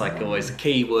 That's always a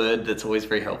key word that's always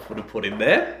very helpful to put in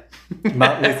there.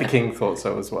 Martin Luther King thought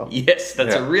so as well. Yes,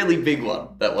 that's a really big one,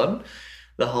 that one.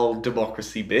 The whole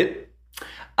democracy bit.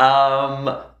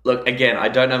 Look, again, I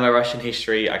don't know my Russian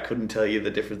history. I couldn't tell you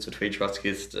the difference between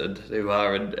Trotskyists and who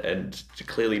are, and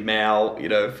clearly Mao,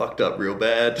 fucked up real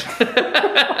bad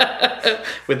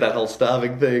with that whole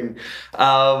starving thing.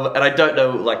 And I don't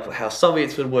know, how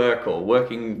Soviets would work or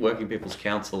working people's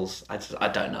councils. I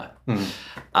don't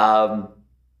know.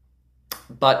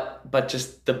 But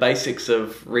just the basics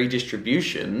of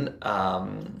redistribution are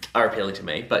appealing to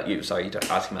me. But you're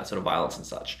asking about sort of violence and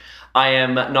such. I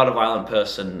am not a violent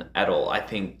person at all. I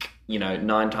think,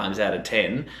 9 times out of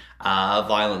 10,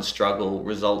 violent struggle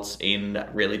results in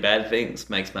really bad things,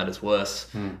 makes matters worse,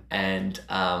 and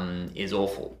is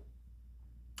awful.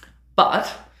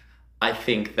 But I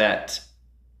think that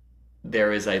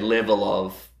there is a level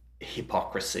of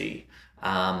hypocrisy.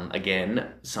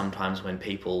 Again, sometimes when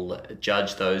people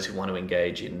judge those who want to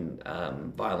engage in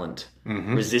violent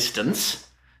resistance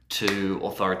to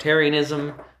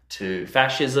authoritarianism, to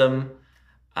fascism,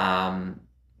 I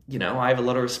have a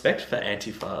lot of respect for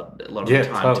Antifa a lot of the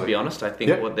time, totally. To be honest. I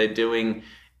think what they're doing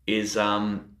is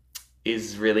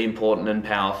really important and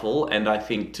powerful, and I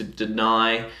think to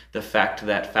deny the fact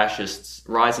that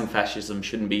rising fascism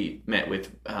shouldn't be met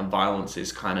with violence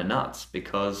is kind of nuts,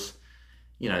 because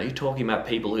you're talking about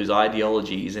people whose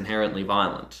ideology is inherently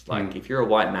violent. If you're a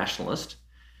white nationalist,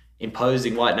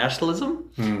 imposing white nationalism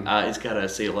is going to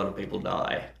see a lot of people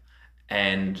die.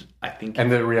 And I think...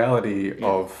 And the reality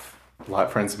of, like,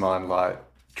 friends of mine like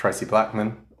Tracy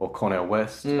Blackman or Cornel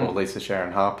West or Lisa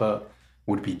Sharon Harper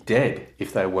would be dead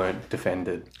if they weren't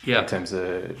defended in terms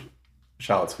of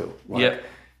Charlottesville. Like,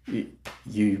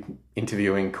 you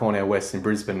interviewing Cornel West in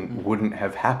Brisbane wouldn't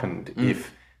have happened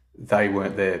if they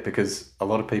weren't there, because a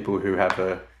lot of people who have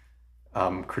a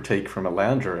critique from a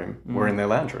lounge room were in their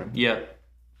lounge room.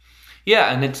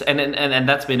 Yeah, and it's and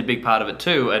that's been a big part of it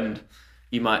too. And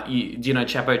do you know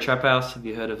Chapo Trap House? Have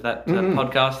you heard of that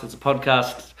podcast? It's a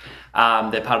podcast.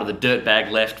 They're part of the Dirtbag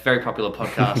Left, very popular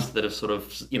podcast that have sort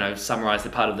of summarised.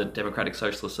 They're part of the Democratic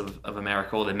Socialists of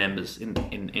America, all their members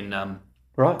in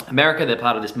Right. America. They're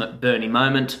part of this Bernie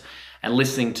moment, and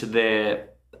listening to their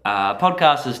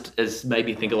podcast has made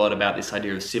me think a lot about this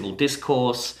idea of civil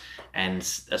discourse and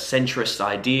a centrist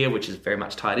idea, which is very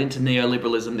much tied into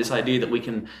neoliberalism, this idea that we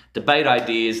can debate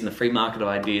ideas and the free market of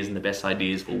ideas and the best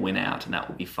ideas will win out and that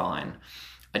will be fine.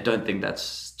 I don't think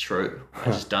that's true. I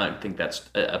just don't think that's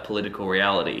a political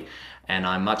reality. And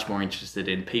I'm much more interested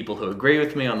in people who agree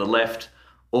with me on the left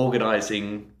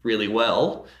organising really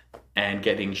well and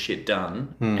getting shit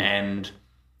done. And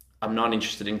I'm not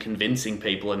interested in convincing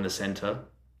people in the centre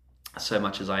so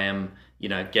much as I am,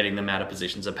 getting them out of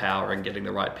positions of power and getting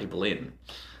the right people in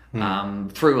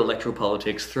through electoral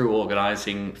politics, through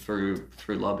organising, through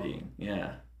lobbying.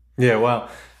 Yeah. Yeah. Well,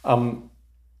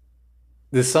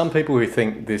 there's some people who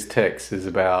think this text is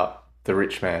about the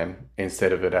rich man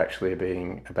instead of it actually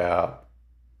being about.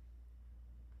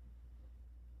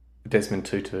 Desmond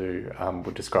Tutu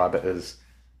would describe it as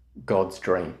God's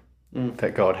dream,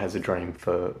 that God has a dream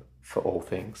for all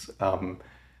things.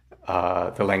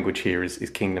 The language here is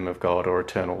kingdom of God or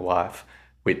eternal life,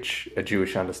 which a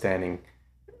Jewish understanding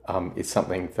is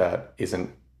something that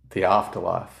isn't the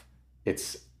afterlife.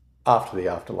 It's after the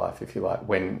afterlife, if you like,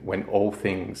 when all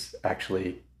things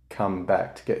actually come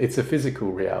back together. It's a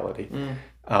physical reality.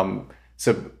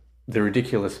 So the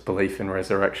ridiculous belief in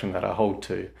resurrection that I hold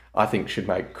to, I think should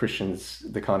make Christians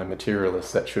the kind of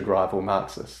materialists that should rival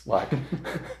Marxists. Like,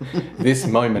 this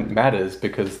moment matters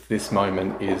because this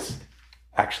moment is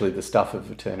actually the stuff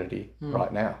of eternity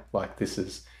right now. Like, this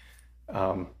is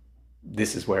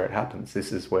where it happens.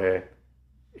 This is where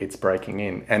it's breaking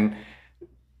in. And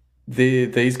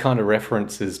these kind of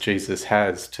references Jesus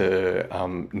has to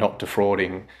not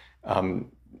defrauding,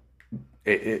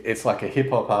 it's like a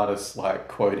hip-hop artist like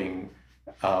quoting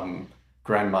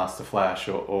Grandmaster Flash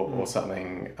or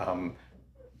something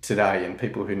today, and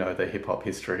people who know their hip-hop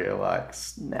history are like,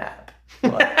 snap.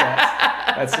 Like,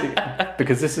 that's it.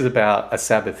 Because this is about a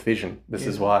Sabbath vision. This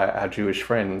is why our Jewish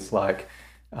friends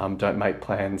don't make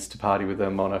plans to party with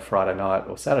them on a Friday night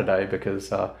or Saturday, because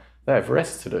they have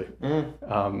rest to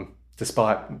do.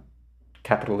 Despite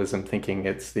capitalism thinking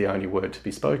it's the only word to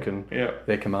be spoken,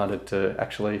 they're commanded to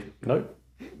actually, nope,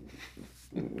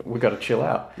 we've got to chill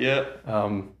out. Yeah.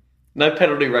 No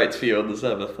penalty rates for you on the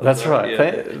Sabbath. That's right.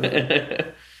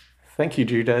 Yeah. Thank you,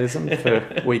 Judaism,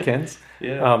 for weekends.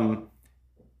 Yeah.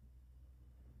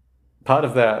 Part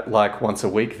of that, once a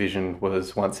week vision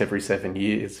was once every 7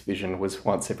 years. Vision was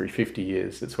once every 50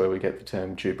 years. It's where we get the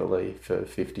term Jubilee for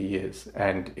 50 years.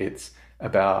 And it's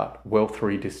about wealth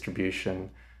redistribution,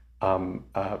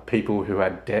 people who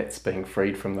had debts being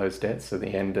freed from those debts, so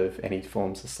the end of any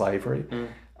forms of slavery.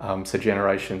 So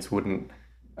generations wouldn't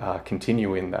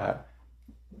continue in that.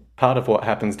 Part of what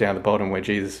happens down the bottom where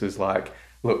Jesus was like,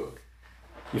 look,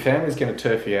 your family's going to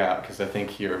turf you out because they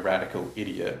think you're a radical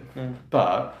idiot,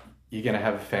 but you're going to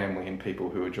have a family and people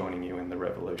who are joining you in the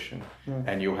revolution.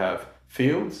 And you'll have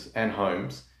fields and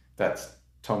homes. That's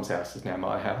Tom's house is now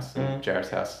my house, and Jared's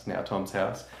house is now Tom's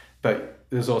house. But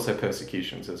there's also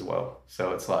persecutions as well.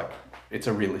 So it's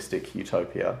a realistic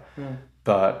utopia.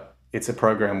 But it's a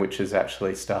program which is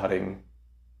actually starting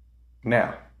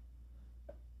now.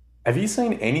 Have you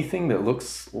seen anything that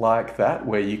looks like that,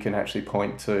 where you can actually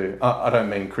point to... I don't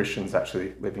mean Christians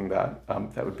actually living that.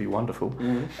 That would be wonderful.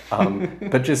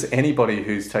 But just anybody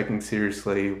who's taking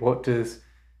seriously, what does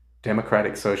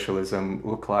democratic socialism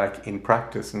look like in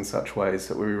practice in such ways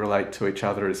that we relate to each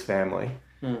other as family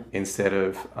instead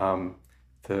of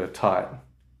the tight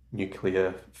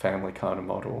nuclear family kind of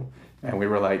model, and we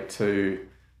relate to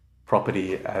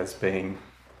property as being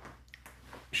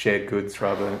shared goods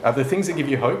rather than... Are there things that give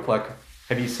you hope? Like,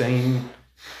 have you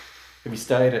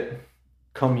stayed at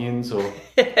communes or...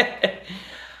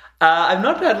 I've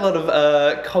not had a lot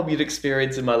of commune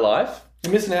experience in my life.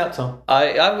 You're missing out, Tom.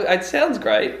 It sounds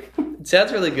great. It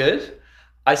sounds really good.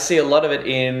 I see a lot of it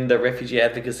in the refugee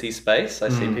advocacy space. I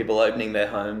see people opening their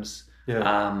homes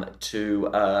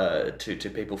to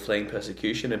people fleeing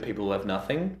persecution and people who have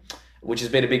nothing, which has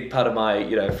been a big part of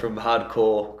my, from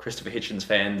hardcore Christopher Hitchens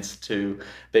fans to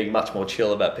being much more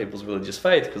chill about people's religious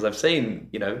faith, because I've seen,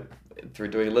 through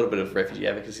doing a little bit of refugee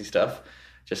advocacy stuff,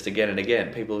 just again and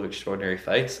again, people of extraordinary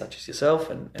faith, such as yourself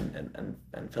and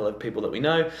fellow people that we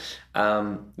know,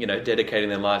 dedicating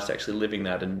their lives to actually living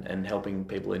that and helping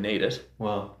people who need it.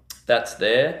 Wow. That's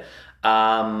there.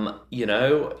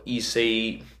 You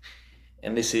see,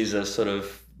 and this is a sort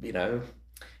of,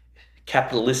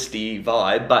 capitalist-y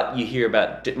vibe, but you hear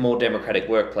about more democratic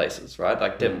workplaces, right?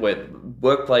 Like where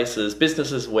workplaces,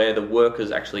 businesses where the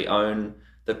workers actually own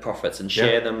the profits and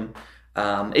share them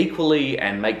equally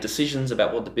and make decisions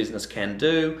about what the business can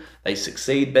do. They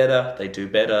succeed better, they do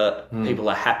better, people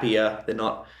are happier, they're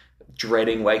not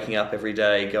dreading waking up every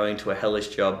day, going to a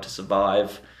hellish job to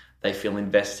survive. They feel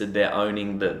invested, they're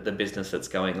owning the business that's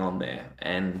going on there.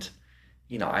 And,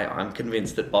 I'm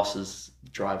convinced that bosses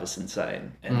drive us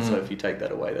insane. And so if you take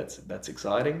that away, that's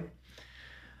exciting.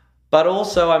 But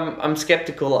also I'm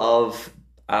skeptical of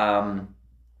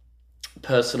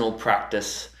personal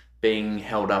practice being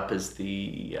held up as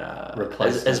the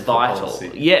as vital.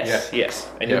 Yes.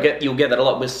 And you'll get that a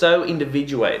lot. We're so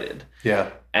individuated. Yeah.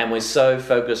 And we're so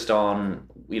focused on,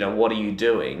 what are you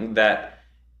doing, that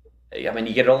you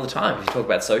get it all the time. If you talk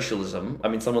about socialism,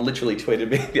 someone literally tweeted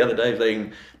me the other day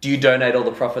saying, do you donate all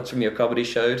the profits from your comedy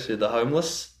show to the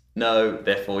homeless? No,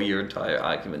 therefore your entire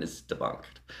argument is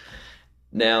debunked.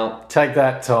 Now, take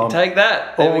that, Tom. Take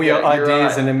that. All your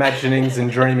ideas and imaginings and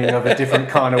dreaming of a different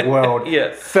kind of world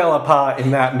fell apart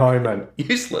in that moment.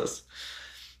 Useless.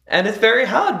 And it's very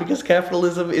hard because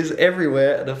capitalism is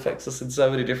everywhere and affects us in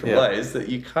so many different ways that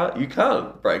you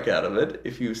can't break out of it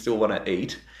if you still want to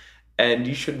eat. And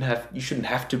you shouldn't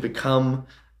have to become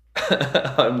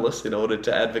homeless in order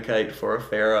to advocate for a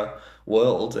fairer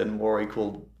world and more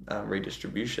equal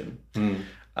redistribution.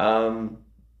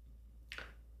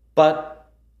 But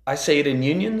I see it in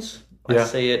unions. I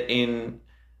see it in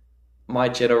my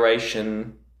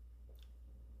generation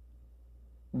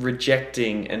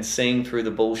rejecting and seeing through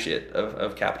the bullshit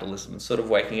of capitalism and sort of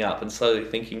waking up and slowly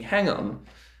thinking, hang on,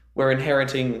 we're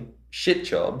inheriting shit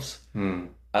jobs.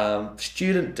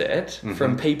 Student debt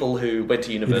from people who went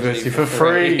to university for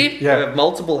free. Who have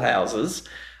multiple houses.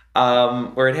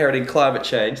 We're inheriting climate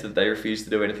change that they refuse to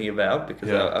do anything about because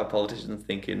our politicians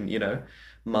think in,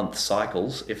 month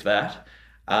cycles, if that.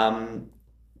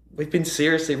 We've been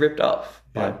seriously ripped off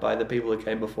by the people who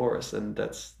came before us, and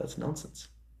that's nonsense.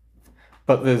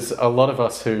 But there's a lot of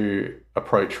us who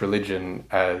approach religion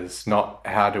as not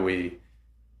how do we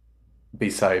be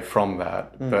saved from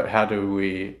that, but how do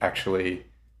we actually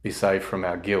be saved from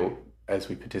our guilt as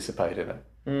we participate in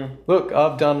it. Look,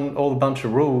 I've done all the bunch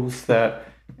of rules that,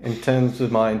 in terms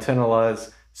of my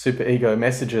internalized superego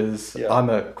messages, I'm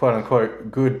a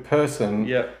quote-unquote good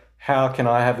person. How can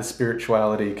I have a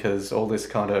spirituality? Because all this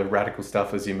kind of radical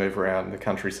stuff as you move around the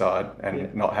countryside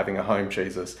and not having a home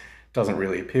Jesus doesn't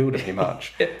really appeal to me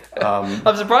much.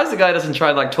 I'm surprised the guy doesn't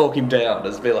try and talk him down.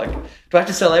 Just be like, do I have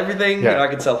to sell everything? I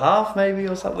can sell half maybe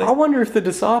or something. I wonder if the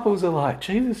disciples are like,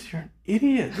 Jesus, you're an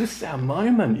idiot. This is our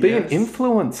moment. Be an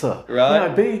influencer.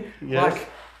 Right. Like,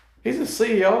 he's a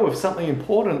CEO of something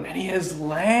important and he has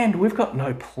land. We've got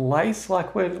no place.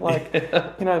 Like, we're like,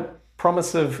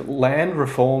 promise of land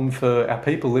reform for our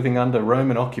people living under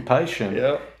Roman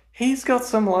occupation. He's got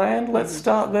some land. Let's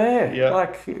start there.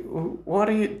 Like,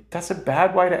 that's a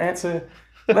bad way to answer.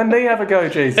 Let me have a go,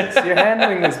 Jesus. You're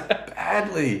handling this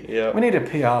badly. We need a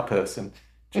PR person.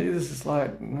 Jesus is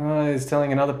like, no, he's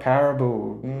telling another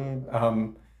parable.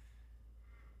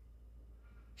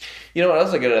 You know what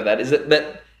else I get out of that is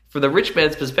that from the rich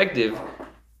man's perspective,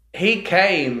 he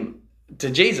came to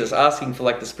Jesus asking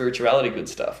for the spirituality good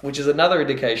stuff, which is another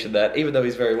indication that even though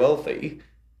he's very wealthy,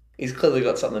 he's clearly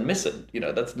got something missing.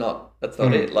 That's not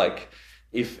it. Like,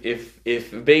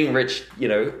 if being rich,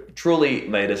 truly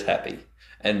made us happy,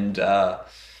 and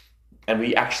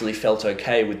we actually felt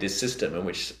okay with this system in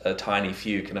which a tiny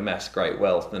few can amass great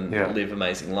wealth and live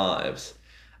amazing lives,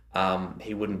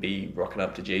 he wouldn't be rocking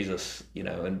up to Jesus,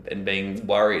 and being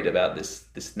worried about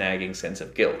this nagging sense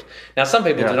of guilt. Now, some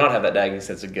people do not have that nagging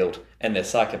sense of guilt, and they're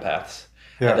psychopaths,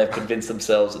 and they've convinced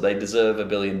themselves that they deserve $1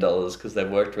 billion because they've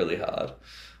worked really hard.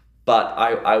 But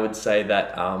I would say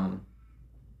that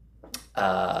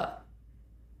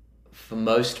for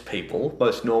most people,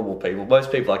 most normal people,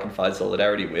 most people I can find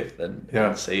solidarity with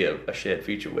and see a shared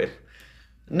future with,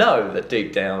 know that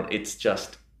deep down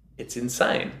it's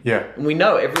insane. And we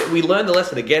know, we learn the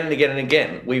lesson again and again and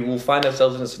again. We will find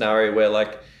ourselves in a scenario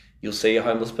where you'll see a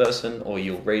homeless person or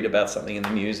you'll read about something in the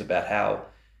news about how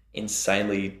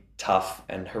insanely tough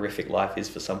and horrific life is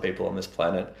for some people on this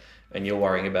planet, and you're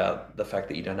worrying about the fact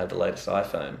that you don't have the latest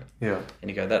iPhone. Yeah. And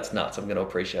you go, that's nuts, I'm going to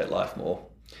appreciate life more.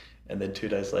 And then 2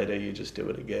 days later, you just do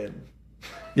it again.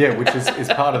 Yeah, which is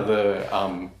part of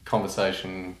the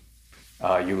conversation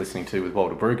you're listening to with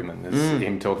Walter Brueggemann, is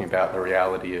him talking about the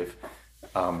reality of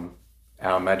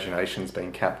our imaginations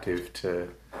being captive to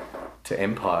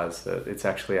empires, that it's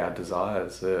actually our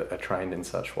desires are trained in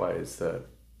such ways that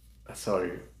are so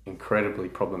incredibly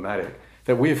problematic,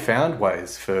 that we have found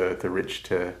ways for the rich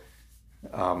to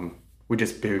we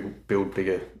just build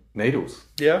bigger needles.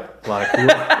 Yeah. Like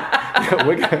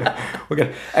we're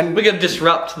gonna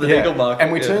disrupt the needle market.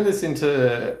 And we turn this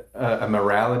into a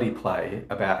morality play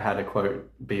about how to, quote,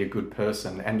 be a good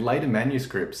person. And later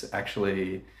manuscripts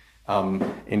actually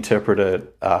interpret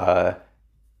it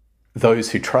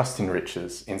those who trust in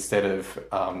riches instead of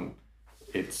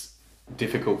it's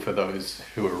difficult for those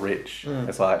who are rich.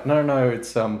 It's like, no,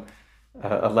 it's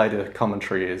a later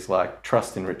commentary is like,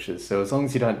 trust in riches. So as long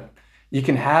as you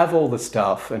can have all the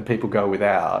stuff and people go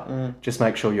without, just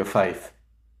make sure your faith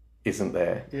isn't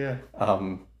there. Yeah.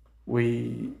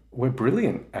 We're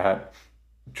brilliant at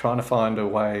trying to find a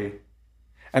way.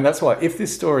 And that's why, if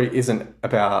this story isn't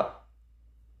about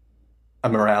a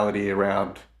morality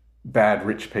around bad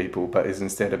rich people, but is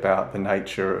instead about the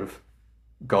nature of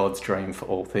God's dream for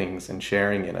all things and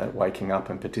sharing in it, waking up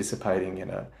and participating in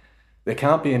it, there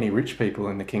can't be any rich people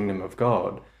in the kingdom of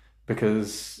God,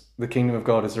 because the kingdom of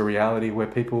God is a reality where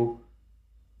people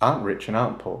aren't rich and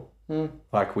aren't poor.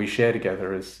 Like, we share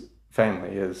together as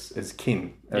family, as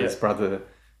kin, as brother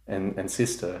and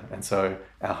sister. And so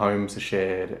our homes are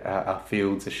shared, our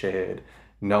fields are shared.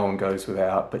 No one goes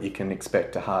without, but you can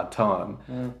expect a hard time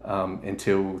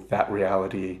until that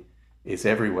reality is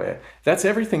everywhere. That's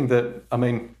everything that, I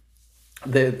mean,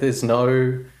 there's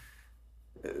no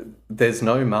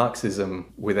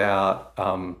Marxism without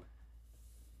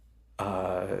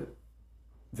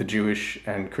the Jewish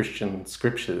and Christian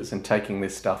scriptures and taking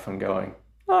this stuff and going,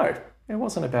 no, it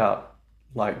wasn't about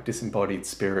like disembodied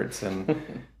spirits, and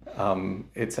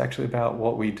it's actually about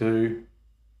what we do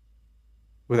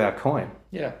with our coin.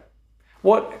 Yeah.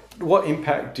 What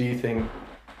impact do you think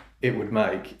it would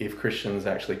make if Christians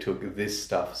actually took this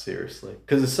stuff seriously?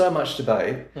 Because there's so much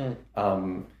debate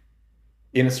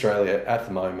in Australia at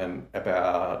the moment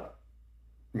about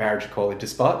marriage equality,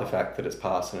 despite the fact that it's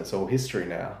passed and it's all history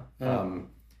now.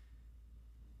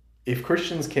 If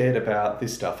Christians cared about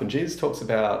this stuff, and Jesus talks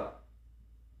about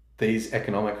these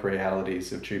economic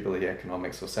realities of Jubilee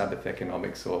economics or Sabbath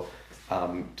economics or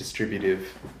distributive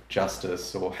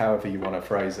justice, or however you want to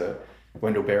phrase it,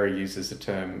 Wendell Berry uses the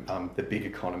term the big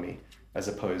economy, as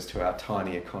opposed to our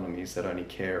tiny economies that only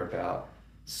care about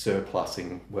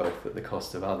surplusing wealth at the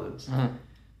cost of others.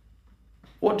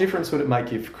 What difference would it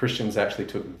make if Christians actually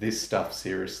took this stuff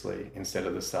seriously instead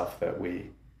of the stuff that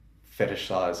we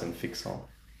fetishize and fix on?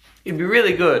 It'd be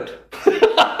really good.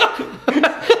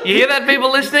 You hear that,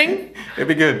 people listening? It'd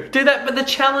be good. Do that, but the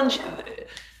challenge,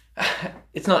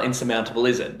 it's not insurmountable,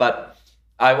 is it? But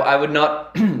I would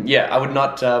not, I would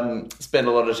not spend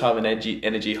a lot of time and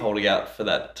energy holding out for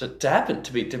that to happen,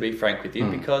 to be frank with you,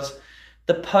 because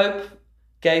the Pope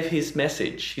gave his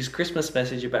message, his Christmas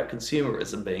message about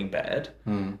consumerism being bad,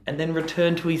 and then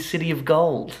returned to his city of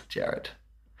gold, Jared.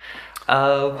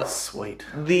 Sweet.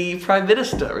 The Prime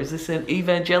Minister is this an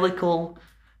evangelical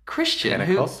Christian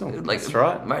who that's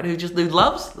right, who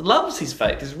loves his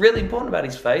faith, is really important about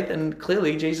his faith, and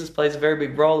clearly Jesus plays a very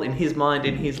big role in his mind,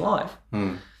 in his life.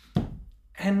 And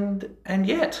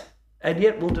yet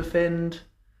will defend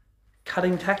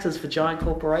cutting taxes for giant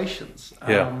corporations.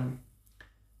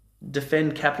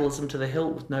 Defend capitalism to the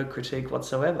hilt with no critique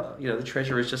whatsoever. You know, the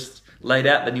Treasurer has just laid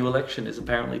out the new election is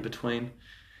apparently between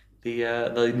the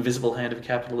invisible hand of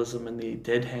capitalism and the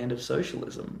dead hand of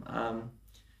socialism.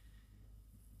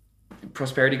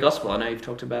 Prosperity gospel, I know you've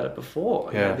talked about it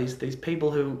before. You know, these people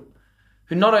who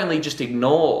not only just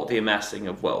ignore the amassing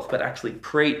of wealth, but actually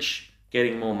preach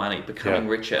getting more money, becoming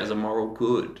richer as a moral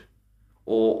good,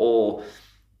 or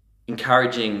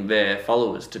encouraging their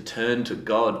followers to turn to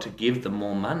God to give them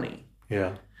more money.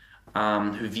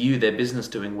 Who view their business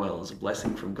doing well as a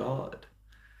blessing from God.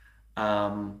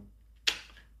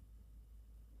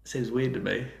 Seems weird to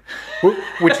me.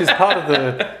 Which is part of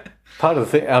the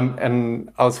thing.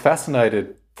 And I was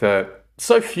fascinated that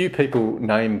so few people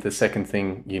named the second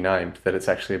thing you named, that it's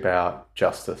actually about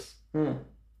justice.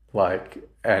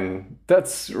 And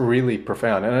that's really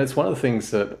profound. And it's one of the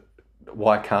things that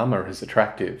why karma is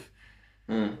attractive,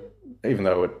 even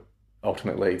though it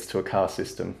ultimately leads to a caste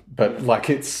system. But like,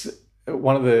 it's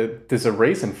there's a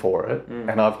reason for it.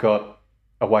 And I've got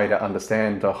a way to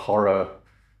understand the horror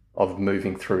of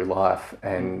moving through life,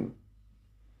 and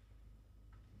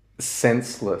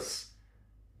senseless,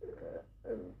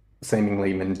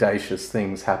 seemingly mendacious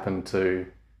things happen to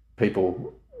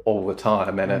people all the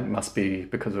time, and it must be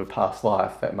because of a past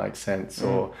life. That makes sense.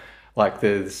 Or like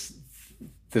there's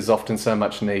often so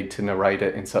much need to narrate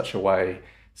it in such a way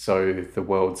so the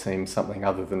world seems something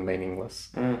other than meaningless.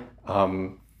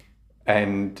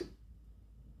 And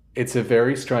it's a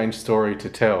very strange story to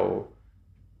tell,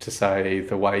 to say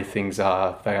the way things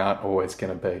are, they aren't always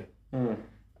going to be.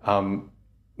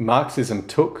 Marxism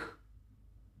took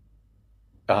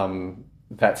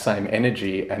that same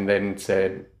energy and then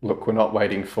said, look, we're not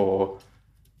waiting for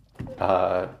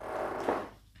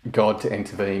God to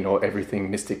intervene or everything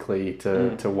mystically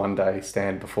to one day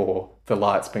stand before the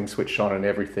lights being switched on and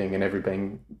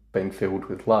everything being filled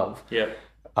with love. Yeah.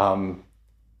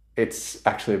 It's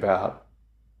actually about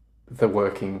the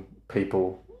working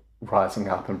people rising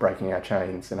up and breaking our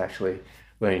chains and actually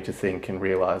learning to think and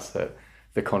realise that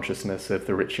the consciousness of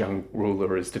the rich young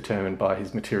ruler is determined by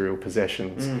his material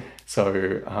possessions.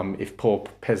 So if poor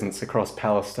peasants across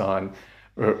Palestine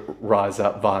rise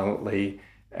up violently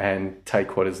and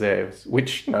take what is theirs,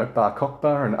 which, Bar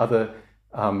Kokhba and other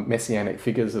messianic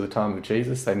figures of the time of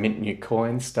Jesus, they mint new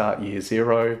coins, start year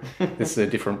zero. This is a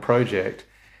different project.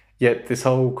 Yet this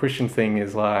whole Christian thing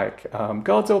is like,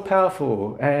 God's all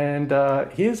powerful, and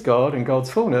here's God and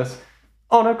God's fullness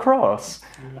on a cross.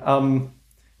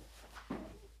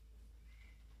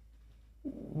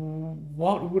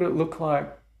 What would it look like?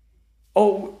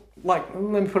 Let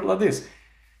me put it like this.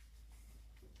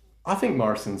 I think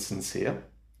Morrison's sincere.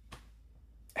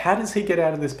 How does he get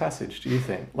out of this passage, do you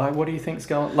think? Like, what do you think's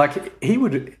going? Like, he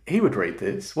would read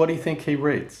this. What do you think he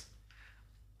reads?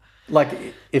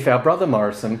 Like, if our brother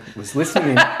Morrison was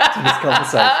listening to this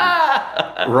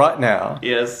conversation right now,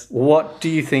 Yes. what do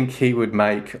you think he would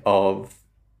make of,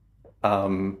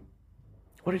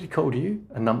 what did he call you?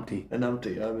 A numpty. I'm a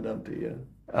numpty, yeah.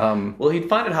 Well, he'd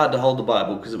find it hard to hold the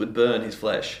Bible because it would burn his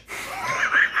flesh,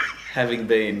 having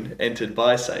been entered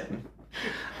by Satan.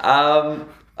 I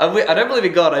don't believe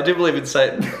in God. I do believe in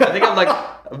Satan. I think I'm like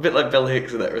a bit like Bill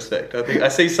Hicks in that respect. I think I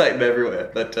see Satan everywhere,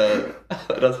 but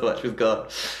not so much with God.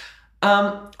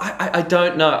 I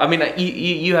don't know. I mean,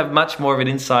 you have much more of an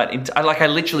insight into. I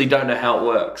literally don't know how it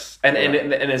works, and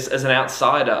as an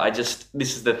outsider,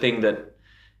 this is the thing that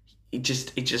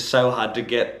it's just so hard to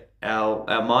get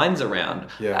our minds around.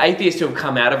 Yeah. Atheists who have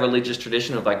come out of religious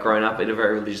tradition, have like grown up in a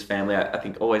very religious family, I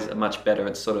think always are much better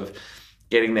at sort of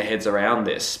getting their heads around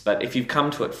this. But if you've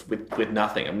come to it with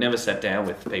nothing, I've never sat down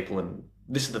with people, and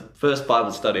this is the first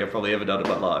Bible study I've probably ever done in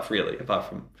my life, really, apart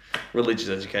from religious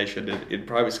education in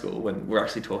primary school when we're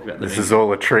actually talking about the This is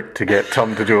all a trick to get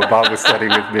Tom to do a Bible study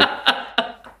with me.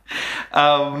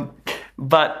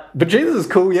 But Jesus is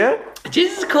cool, yeah?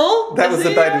 Jesus is cool. That was the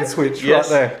bait and switch yes,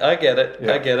 right there. I get it.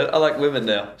 Yeah. I get it. I like women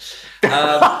now.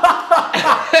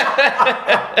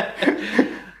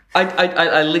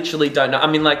 I literally don't know. I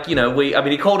mean,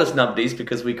 he called us numpties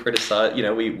because we criticised,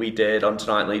 we dared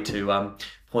undeniably to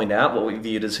point out what we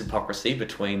viewed as hypocrisy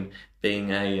between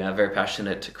being a very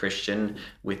passionate Christian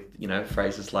with,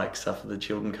 phrases like "suffer the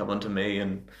children come unto me,"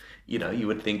 and, you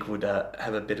would think would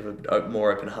have a bit of a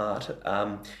more open heart.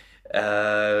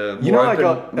 I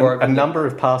got a number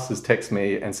of pastors text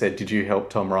me and said, "Did you help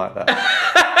Tom write that?"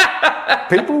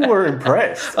 People were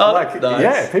impressed. Nice.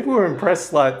 Yeah, people were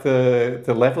impressed. Like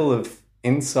the level of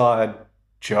inside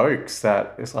jokes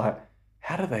that it's like,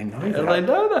 how do they know that? How do they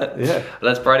know that? Yeah,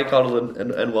 that's Brady Connell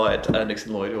and Wyatt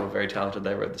Nixon Lloyd, who are very talented.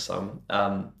 They wrote the song.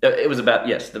 It was about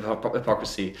the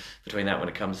hypocrisy between that when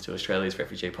it comes to Australia's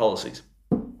refugee policies.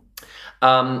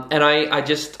 And I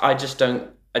just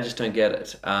don't get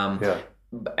it.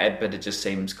 But it just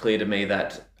seems clear to me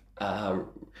that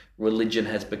religion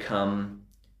has become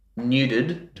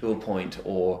neutered to a point,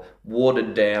 or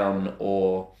watered down,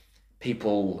 or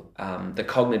people, the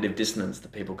cognitive dissonance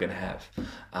that people can have,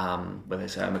 where they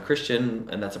say, I'm a Christian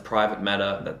and that's a private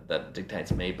matter that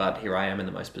dictates me, but here I am in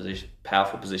the most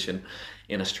powerful position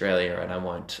in Australia, and I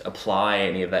won't apply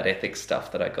any of that ethics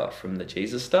stuff that I got from the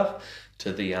Jesus stuff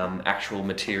to the actual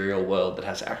material world that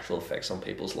has actual effects on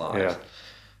people's lives.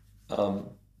 Yeah.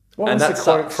 What was the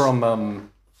quote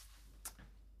from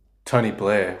Tony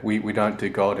Blair? We don't do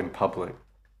God in public.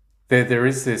 There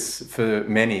is this, for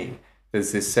many,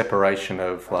 there's this separation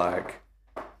of like,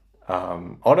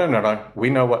 no, we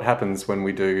know what happens when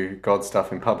we do God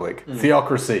stuff in public.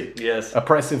 Theocracy. Yes.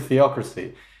 Oppressive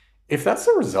theocracy. If that's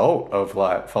the result of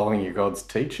like following your God's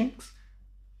teachings,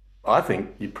 I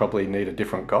think you probably need a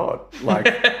different God. Like,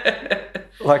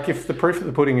 like if the proof of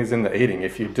the pudding is in the eating,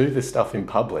 if you do this stuff in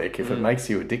public, if it makes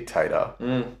you a dictator,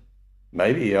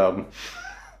 maybe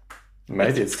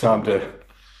it's time to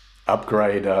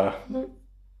upgrade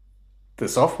the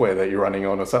software that you're running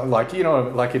on or something. Like,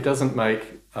 like it doesn't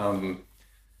make...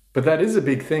 but that is a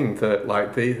big thing, that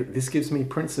like this gives me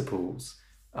principles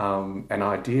and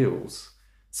ideals.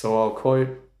 So I'll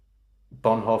quote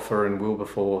Bonhoeffer and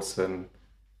Wilberforce, and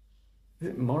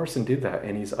Morrison did that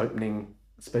in his opening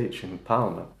speech in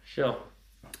Parliament. Sure.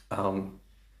 And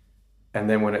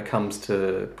then when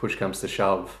push comes to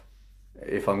shove,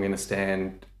 if I'm going to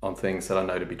stand on things that I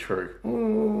know to be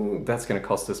true, that's going to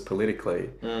cost us politically.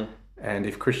 And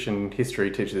if Christian history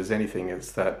teaches us anything,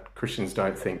 it's that Christians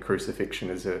don't think crucifixion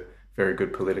is a very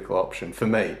good political option, for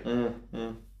me.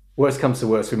 Worst comes to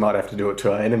worst, we might have to do it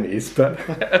to our enemies, but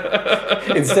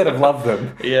instead of love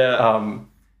them. Yeah.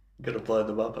 Got to blow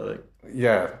them up, I think.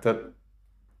 Yeah.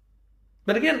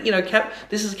 But again,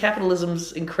 this is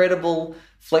capitalism's incredible,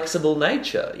 flexible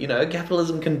nature.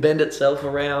 Capitalism can bend itself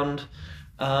around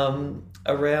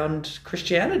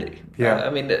Christianity. Yeah. I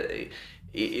mean,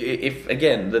 if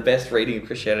again, the best reading of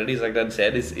Christianity, as I've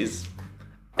said, is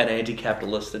an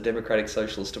anti-capitalist, a democratic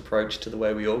socialist approach to the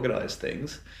way we organise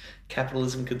things.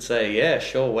 Capitalism could say, yeah,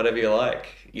 sure, whatever you like,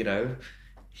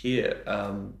 here,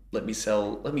 let me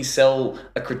sell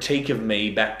a critique of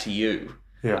me back to you.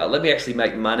 Yeah. Let me actually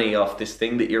make money off this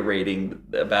thing that you're reading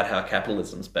about how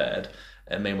capitalism's bad,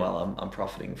 and meanwhile I'm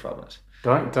profiting from it.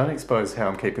 Don't expose how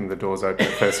I'm keeping the doors open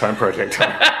at First Home Project.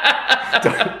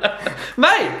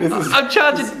 Mate, I'm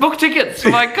charging book tickets for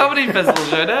my comedy festival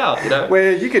show now.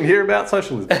 Where you can hear about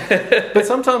socialism. But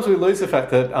sometimes we lose the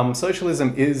fact that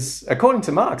socialism is, according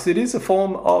to Marx, it is a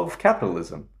form of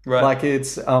capitalism. Right. Like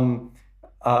it's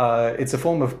a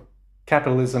form of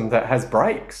capitalism that has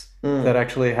breaks, that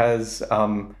actually has...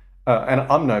 and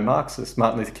I'm no Marxist.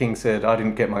 Martin Luther King said, I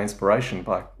didn't get my inspiration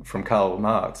from Karl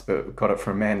Marx, but got it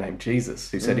from a man named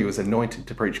Jesus, who said he was anointed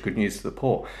to preach good news to the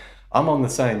poor. I'm on the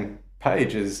same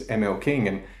page as ML King,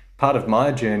 and part of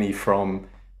my journey from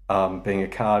being a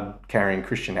card-carrying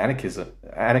Christian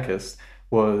anarchist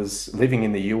was living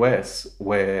in the US,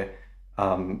 where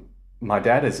my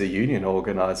dad, as a union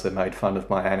organizer, made fun of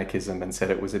my anarchism and said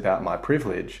it was about my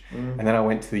privilege. And then I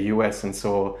went to the US and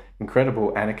saw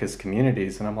incredible anarchist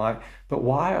communities, and I'm like, but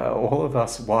why are all of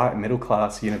us white,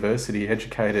 middle-class,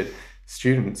 university-educated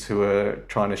students who are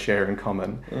trying to share in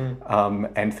common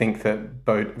and think that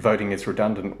voting is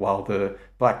redundant, while the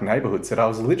black neighbourhoods that I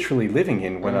was literally living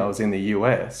in when I was in the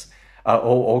US are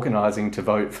all organising to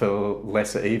vote for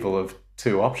lesser evil of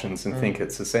two options and think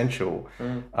it's essential.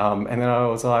 And then I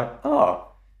was like,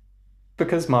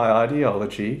 because my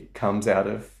ideology comes out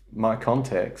of my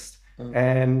context,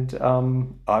 and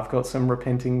I've got some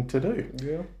repenting to do.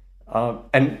 Yeah.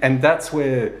 And that's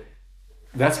where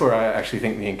I actually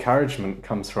think the encouragement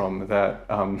comes from, that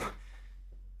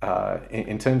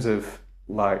in terms of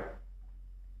like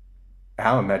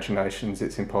our imaginations,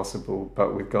 it's impossible,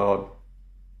 but with God,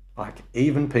 like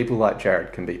even people like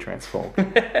Jared can be transformed.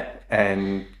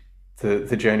 And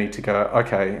the journey to go,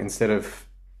 okay, instead of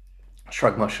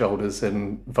shrug my shoulders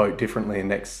and vote differently in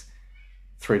the next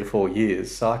 3 to 4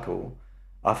 years cycle,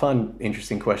 I find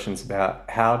interesting questions about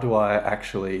how do I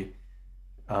actually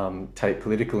take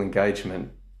political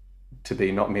engagement to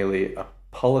be not merely a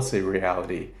policy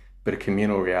reality, but a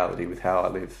communal reality with how I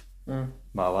live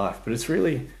my life. But it's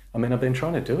really, I've been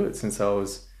trying to do it since I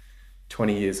was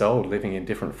 20 years old, living in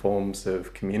different forms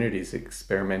of communities,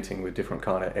 experimenting with different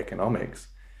kind of economics.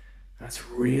 And it's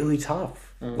really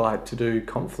tough, like to do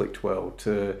conflict well,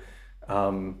 to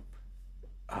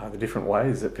the different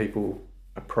ways that people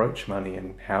approach money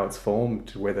and how it's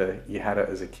formed, whether you had it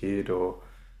as a kid or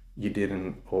you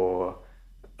didn't, or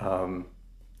to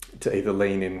either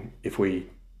lean in, if we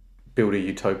build a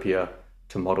utopia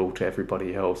to model to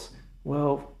everybody else,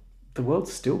 well, the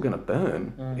world's still going to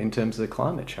burn in terms of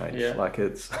climate change. Yeah. Like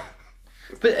it's...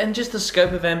 And just the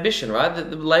scope of ambition, right?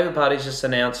 The Labor Party's just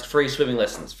announced free swimming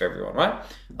lessons for everyone, right?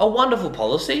 A wonderful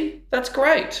policy. That's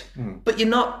great. But you're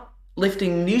not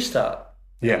lifting Newstart.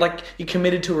 Yeah. Like you're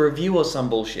committed to a review or some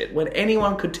bullshit, when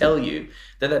anyone could tell you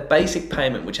that basic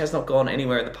payment, which has not gone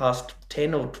anywhere in the past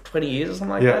 10 or 20 years or something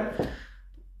like that,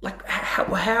 like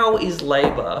how is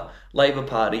Labor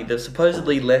Party, the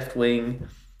supposedly left-wing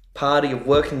party of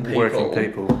working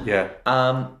people,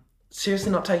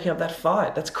 seriously not taking up that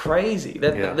fight? That's crazy.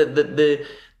 The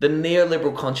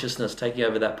neoliberal consciousness taking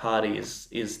over that party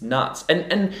is nuts.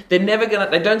 And they're never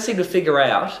they don't seem to figure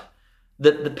out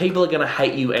that the people are going to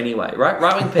hate you anyway, right?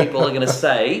 Right-wing people are going to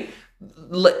say,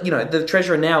 the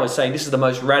Treasurer now is saying this is the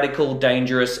most radical,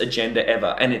 dangerous agenda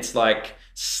ever. And it's like,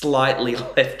 slightly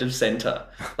left of center.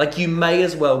 Like, you may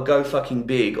as well go fucking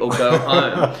big or go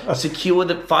home.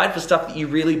 Fight for stuff that you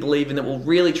really believe in, that will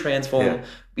really transform,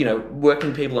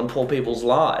 working people and poor people's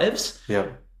lives. Yeah.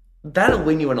 That'll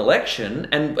win you an election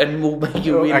and will make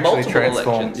you win multiple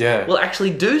elections. Yeah. Will actually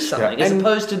do something, as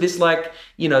opposed to this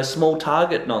small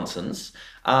target nonsense.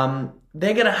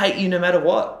 They're going to hate you no matter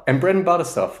what. And bread and butter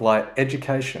stuff like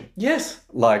education. Yes.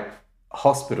 Like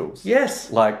hospitals.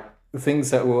 Yes. Like things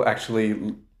that will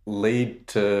actually lead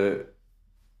to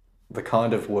the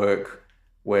kind of work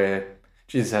where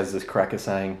Jesus has this cracker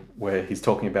saying where he's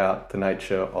talking about the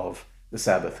nature of the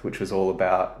Sabbath, which was all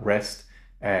about rest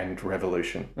and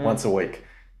revolution once a week.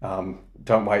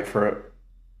 Don't wait for it.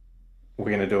 We're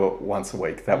going to do it once a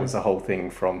week. That was the whole thing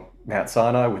from Mount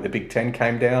Sinai, where the Big Ten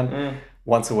came down.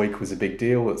 Once a week was a big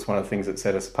deal. It's one of the things that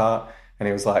set us apart. And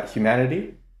he was like,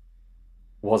 humanity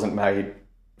wasn't made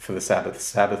for the Sabbath. The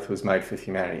Sabbath was made for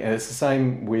humanity. And it's the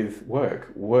same with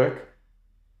work. Work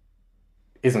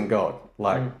isn't God.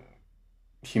 Like,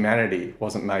 humanity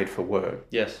wasn't made for work.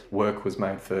 Yes. Work was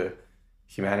made for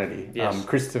humanity. Yes.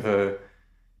 Christopher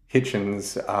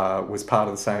Hitchens was part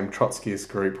of the same Trotskyist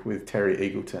group with Terry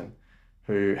Eagleton,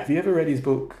 who, have you ever read his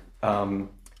book,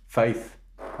 Faith,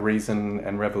 Reason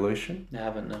and Revolution? I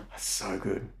haven't, no. It's so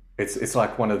good. It's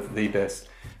like one of the best.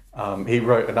 He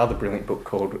wrote another brilliant book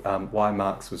called Why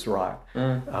Marx Was Right,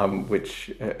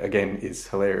 which, again, is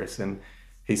hilarious. And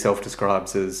he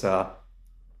self-describes as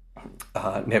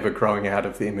never growing out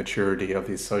of the immaturity of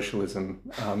his socialism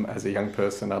as a young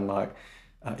person, unlike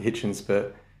Hitchens.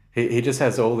 But he just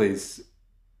has all these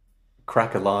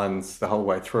cracker lines the whole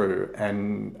way through.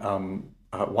 And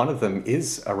one of them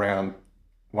is around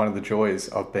one of the joys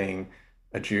of being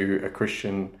a Jew, a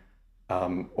Christian,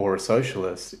 or a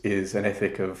socialist is an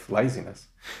ethic of laziness.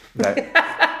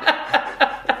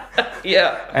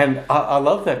 Yeah. And I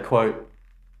love that quote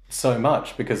so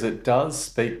much because it does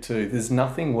speak to, there's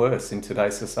nothing worse in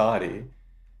today's society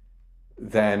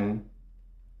than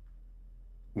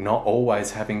not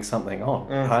always having something on.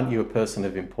 Aren't you a person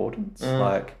of importance?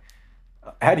 Like,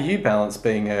 how do you balance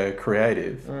being a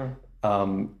creative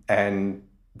and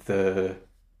the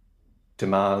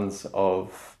demands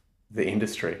of the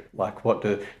industry? Like,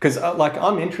 because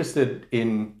I'm interested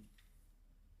in,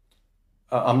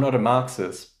 I'm not a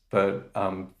Marxist, but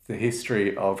the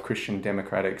history of Christian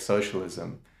democratic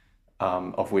socialism,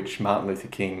 of which Martin Luther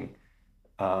King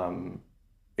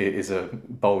is a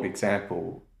bold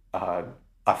example,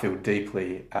 I feel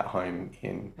deeply at home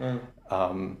in,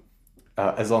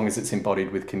 as long as it's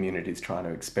embodied with communities trying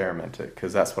to experiment it,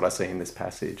 because that's what I see in this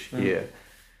passage here.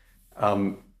 How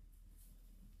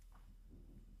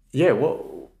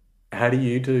do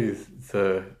you do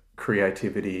the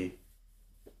creativity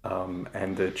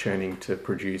and the churning to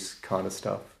produce kind of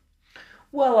stuff?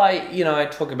 Well, I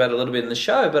talk about it a little bit in the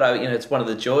show, but it's one of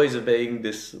the joys of having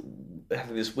this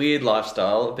weird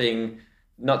lifestyle of being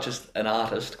not just an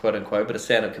artist, quote unquote, but a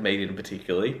stand-up comedian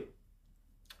particularly.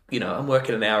 I'm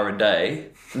working an hour a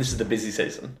day, and this is the busy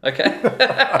season, okay?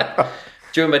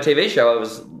 During my TV show, I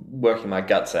was working my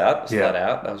guts out, flat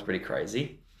out. That was pretty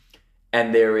crazy.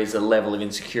 And there is a level of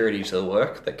insecurity to the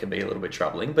work that can be a little bit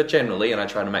troubling. But generally, and I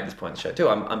try to make this point in the show too,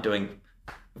 I'm doing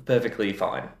perfectly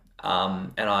fine.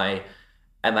 And I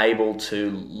am able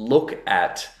to look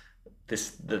at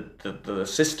the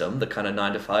system, the kind of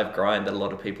 9-to-5 grind that a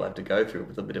lot of people have to go through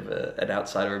with a bit of an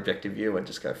outsider objective view, and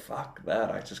just go, fuck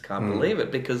that, I just can't believe it.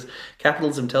 Because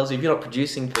capitalism tells you if you're not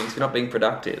producing things, if you're not being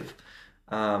productive,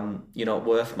 you're not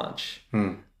worth much.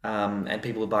 And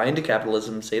people who buy into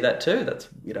capitalism see that too. That's,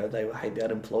 they hate the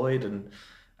unemployed, and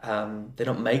they're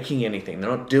not making anything.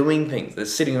 They're not doing things. They're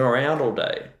sitting around all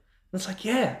day. And it's like,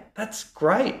 yeah, that's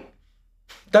great.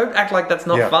 Don't act like that's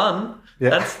not fun.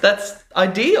 Yeah. That's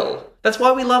ideal. That's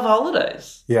why we love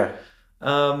holidays. Yeah.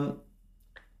 And,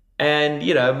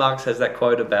 Marx has that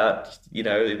quote about, in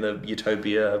the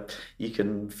utopia, you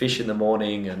can fish in the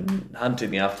morning and hunt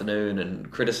in the afternoon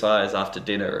and criticize after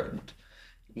dinner, and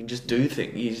you can just do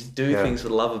things. You just do things for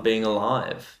the love of being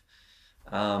alive.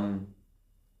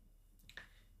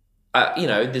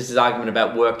 There's this argument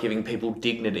about work giving people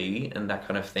dignity and that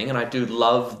kind of thing. And I do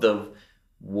love the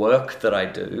work that I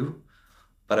do,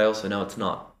 but I also know it's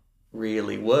not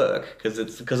really work because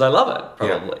I love it,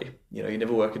 probably. You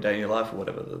never work a day in your life or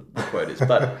whatever the quote is.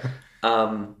 But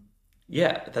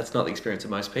that's not the experience of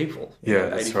most people.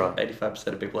 That's right. 85%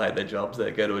 of people hate their jobs.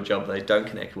 They go to a job they don't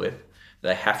connect with.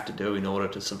 They have to do in order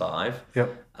to survive.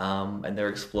 Yep. And they're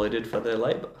exploited for their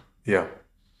labour. Yeah.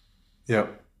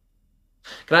 Yep.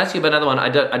 Can I ask you about another one? I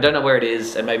don't know where it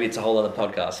is, and maybe it's a whole other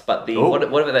podcast. But what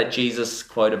about that Jesus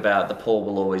quote about the poor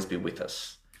will always be with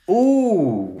us?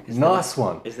 Ooh, nice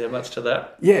one. Is there much to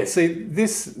that? Yeah, see,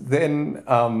 this then...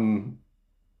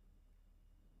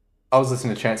 I was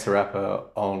listening to Chance the Rapper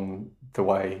on the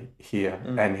way here,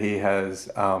 and he has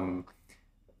a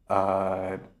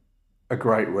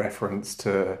great reference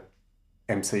to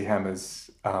MC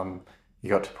Hammer's You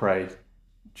Got to Pray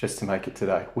Just to Make It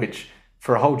Today, which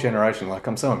for a whole generation, like,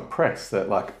 I'm so impressed that,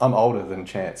 like, I'm older than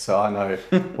Chance, so I know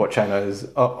what Chano's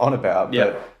on about. Yeah.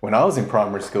 But when I was in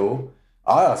primary school,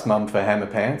 I asked Mum for hammer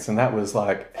pants, and that was,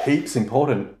 like, heaps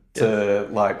important to,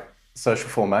 like, social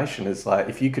formation. Is like,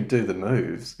 if you could do the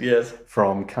moves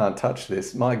from Can't Touch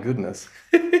This, my goodness,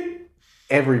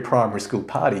 every primary school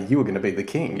party, you were going to be the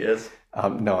king. Yes.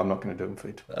 No, I'm not going to do them for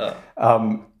you.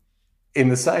 In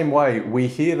the same way, we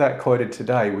hear that quoted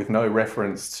today with no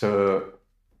reference to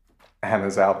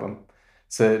Hammer's album.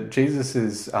 So Jesus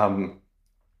is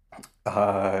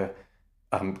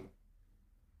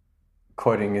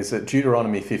quoting, is it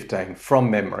Deuteronomy 15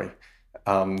 from memory?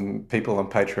 People on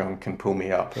Patreon can pull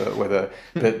me up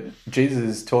but Jesus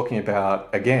is talking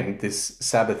about, again, this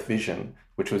Sabbath vision,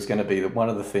 which was going to be one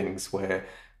of the things where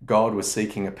God was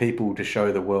seeking a people to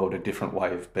show the world a different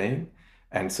way of being.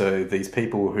 And so these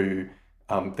people who,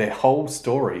 their whole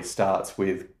story starts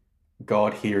with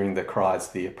God hearing the cries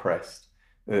of the oppressed.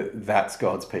 That's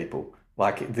God's people.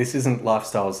 Like, this isn't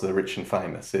lifestyles of the rich and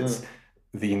famous. It's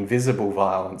the invisible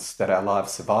violence that our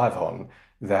lives survive on,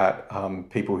 that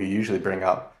people who usually bring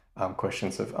up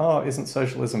questions of, isn't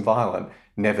socialism violent,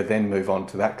 never then move on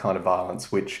to that kind of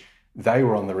violence, which they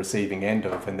were on the receiving end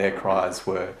of, and their cries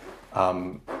were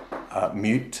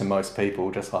mute to most people,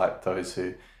 just like those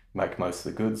who make most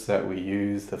of the goods that we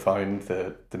use, the phone,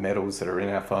 the metals that are in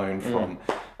our phone from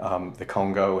the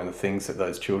Congo, and the things that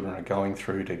those children are going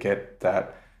through to get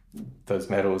those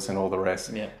metals and all the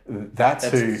rest. Yeah. That's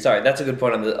a good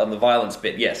point on the violence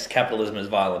bit. Yes, capitalism is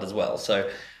violent as well. So,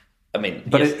 I mean,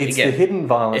 but yes, it's again, the hidden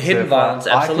violence.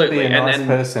 Absolutely. I can be a nice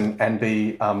person and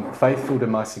be faithful to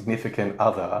my significant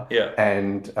other,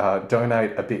 and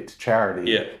donate a bit to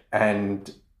charity. Yeah.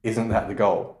 And isn't that the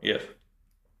goal? Yes.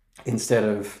 Instead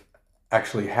of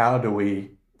actually, how do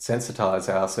we sensitize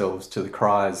ourselves to the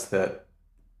cries that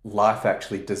life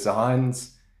actually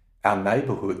designs our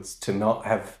neighborhoods to not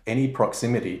have any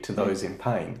proximity to those in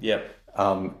pain.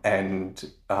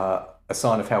 And a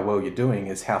sign of how well you're doing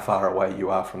is how far away you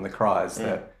are from the cries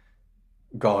that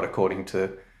God, according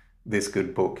to this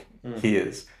good book,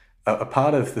 hears. A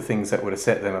part of the things that would have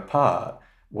set them apart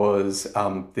was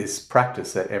this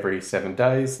practice that every 7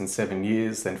 days and 7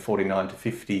 years, then 49 to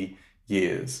 50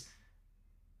 years,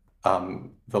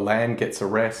 the land gets a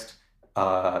rest,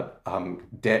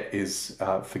 debt is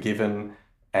forgiven,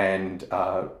 and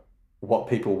what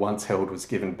people once held was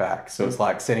given back. So it's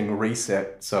like setting a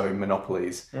reset so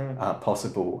monopolies aren't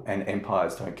possible and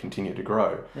empires don't continue to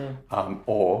grow.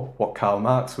 Or what Karl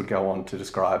Marx would go on to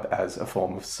describe as a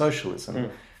form of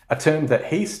socialism, a term that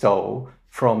he stole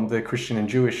from the Christian and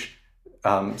Jewish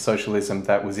socialism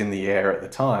that was in the air at the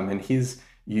time, and his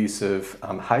use of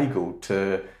Hegel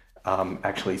to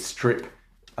actually strip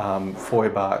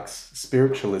Feuerbach's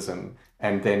spiritualism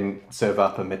and then serve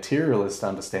up a materialist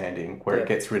understanding where it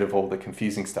gets rid of all the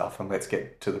confusing stuff and let's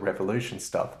get to the revolution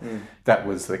stuff. That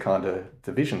was the kind of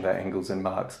division that Engels and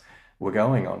Marx were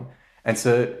going on. And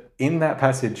so in that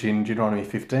passage in Deuteronomy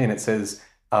 15, it says,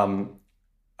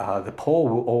 the poor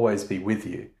will always be with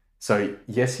you. So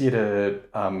yes, you're to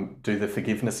do the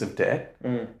forgiveness of debt.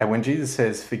 And when Jesus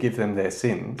says, forgive them their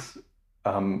sins,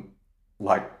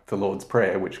 like the Lord's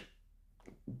Prayer, which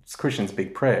is Christian's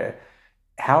big prayer,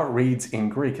 how it reads in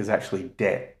Greek is actually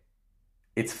debt.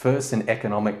 It's first an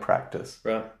economic practice.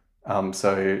 Right.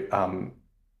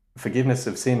 Forgiveness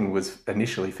of sin was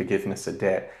initially forgiveness of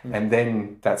debt, and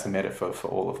then that's a metaphor for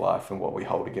all of life and what we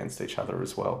hold against each other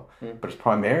as well. But it's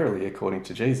primarily, according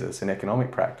to Jesus, an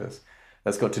economic practice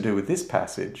that's got to do with this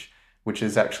passage, which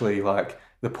is actually like,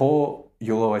 the poor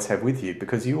you'll always have with you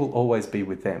because you will always be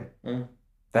with them.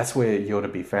 That's where you're to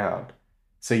be found.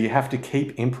 So you have to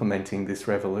keep implementing this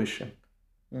revolution.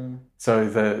 So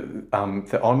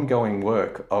the ongoing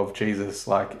work of Jesus,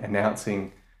 like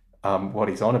announcing what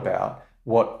he's on about,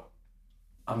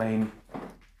 I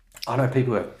know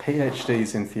people who have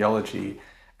PhDs in theology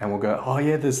and will go, oh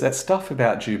yeah, there's that stuff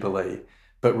about Jubilee,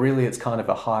 but really it's kind of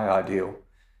a high ideal.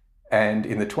 And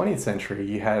in the 20th century,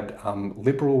 you had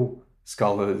liberal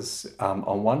scholars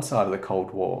on one side of the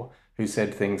Cold War who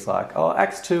said things like,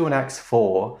 Acts 2 and Acts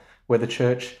 4, where the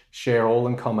church share all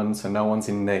in common so no one's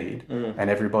in need, and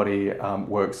everybody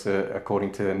works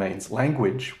according to their means.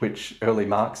 Language, which early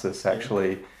Marxists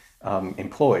actually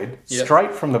employed,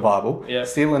 straight from the Bible,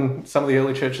 stealing some of the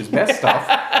early church's best stuff.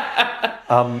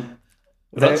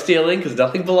 Not stealing, because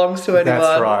nothing belongs to anyone.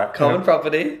 That's right. Common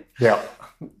property. Yeah.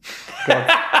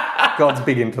 God's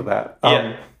big into that.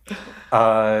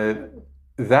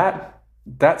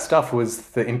 That stuff was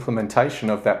the implementation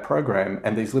of that program,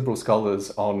 and these liberal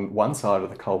scholars on one side of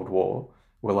the Cold War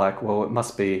were like, well, it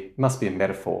must be a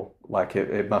metaphor. Like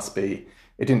it must be,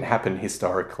 it didn't happen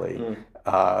historically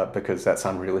because that's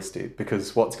unrealistic.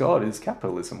 Because what's God is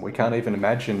capitalism. We can't even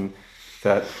imagine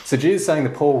that. So Jesus saying the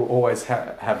poor will always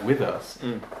have with us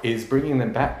is bringing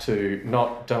them back to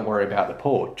not don't worry about the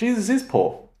poor. Jesus is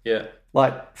poor. Yeah.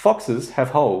 Like foxes have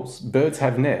holes, birds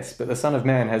have nests, but the Son of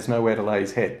Man has nowhere to lay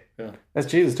his head. Yeah. That's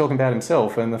Jesus talking about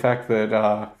himself and the fact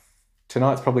that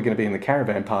tonight's probably going to be in the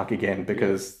caravan park again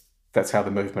because that's how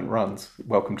the movement runs.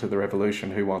 Welcome to the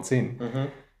revolution. Who wants in?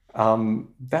 Mm-hmm.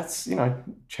 That's,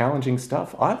 challenging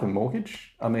stuff. I have a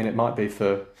mortgage. I mean, it might be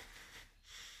for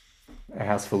a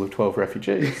house full of 12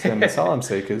 refugees and asylum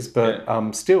seekers,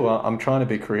 but still, I'm trying to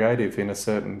be creative in a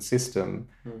certain system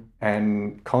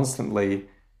and constantly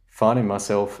finding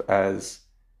myself as,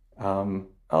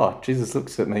 Jesus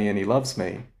looks at me and he loves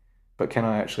me, but can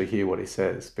I actually hear what he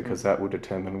says? Because that will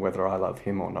determine whether I love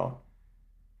him or not.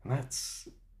 And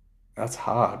that's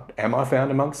hard. Am I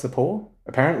found amongst the poor?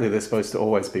 Apparently they're supposed to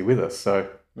always be with us, so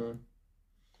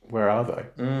where are they?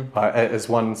 As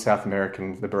one South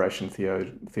American liberation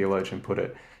theologian put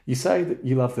it, you say that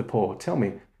you love the poor. Tell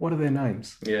me, what are their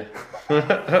names? Yeah.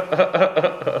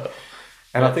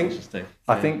 And I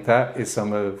think that is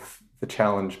some of the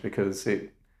challenge because you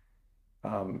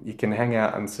can hang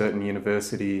out in certain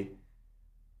university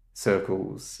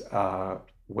circles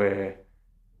where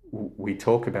we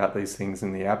talk about these things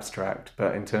in the abstract,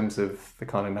 but in terms of the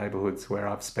kind of neighbourhoods where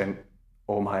I've spent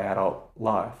all my adult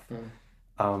life,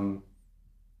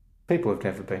 people have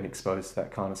never been exposed to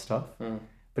that kind of stuff.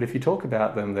 But if you talk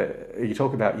about them, you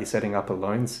talk about you setting up a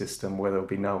loan system where there'll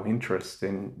be no interest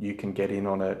and you can get in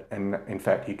on it and in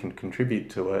fact you can contribute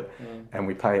to it and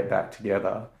we pay it back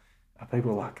together,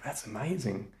 people are like, that's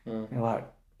amazing. You're like,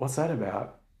 what's that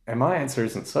about? And my answer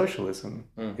isn't socialism,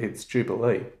 it's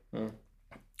Jubilee.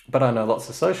 But I know lots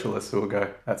of socialists who will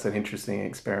go, that's an interesting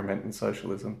experiment in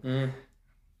socialism.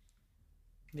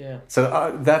 Yeah.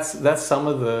 So that's some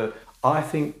of the... I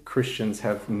think Christians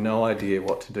have no idea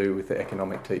what to do with the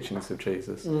economic teachings of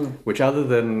Jesus, which other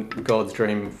than God's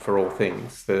dream for all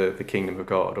things, the kingdom of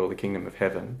God or the kingdom of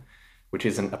heaven, which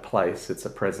isn't a place, it's a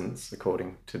presence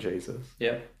according to Jesus.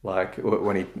 Yeah. Like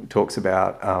when he talks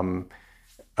about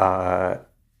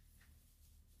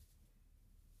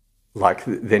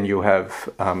then you'll have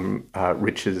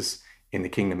riches in the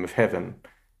kingdom of heaven.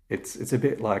 It's a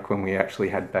bit like when we actually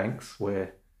had banks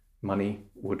where money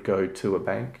would go to a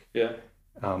bank. Yeah.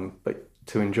 But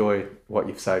to enjoy what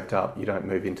you've saved up, you don't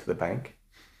move into the bank.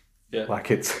 Yeah.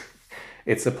 Like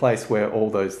it's a place where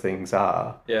all those things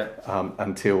are. Yeah.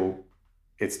 Until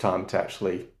it's time to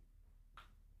actually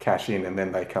cash in, and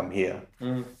then they come here.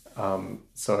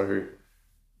 So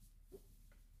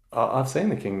I've seen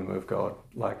the kingdom of God.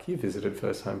 Like you visited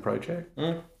First Home Project.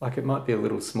 Like it might be a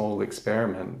little small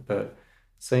experiment, but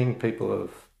seeing people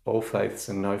of all faiths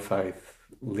and no faith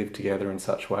live together in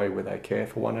such a way where they care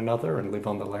for one another and live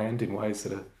on the land in ways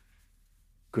that are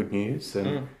good news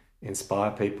and inspire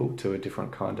people to a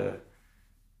different kind of...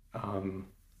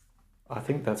 I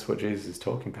think that's what Jesus is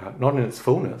talking about. Not in its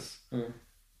fullness,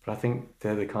 but I think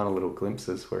they're the kind of little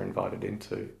glimpses we're invited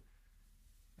into.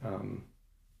 I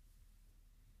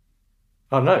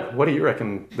don't know. What do you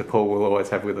reckon the poor will always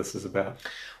have with us is about?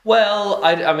 Well,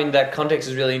 I mean, that context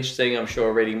is really interesting. I'm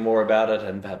sure reading more about it,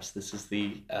 and perhaps this is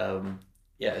the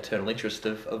eternal interest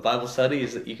of Bible study,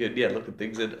 is that you could look at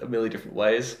things in a million different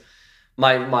ways.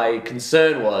 My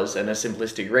concern was, and a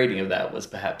simplistic reading of that was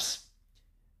perhaps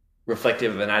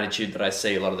reflective of an attitude that I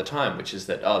see a lot of the time, which is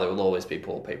that, there will always be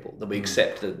poor people, that we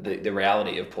accept the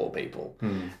reality of poor people,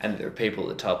 and there are people at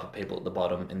the top and people at the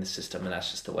bottom in the system, and that's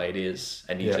just the way it is,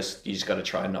 and you just got to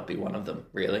try and not be one of them,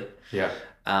 really.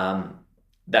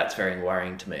 That's very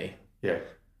worrying to me.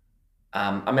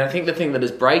 I mean, I think the thing that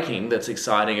is breaking, that's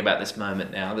exciting about this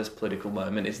moment now, this political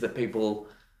moment, is that people,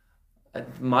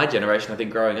 my generation, I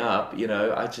think growing up,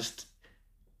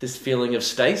 this feeling of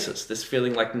stasis, this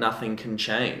feeling like nothing can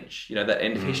change, that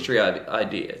end of history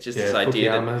idea. Just this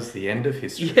idea that... the end of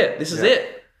history. Yeah, this is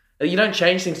it. You don't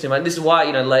change things too much. This is why,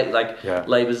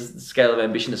 Labor's scale of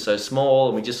ambition is so small,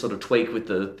 and we just sort of tweak with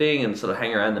the thing and sort of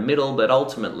hang around the middle, but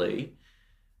ultimately...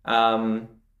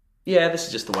 this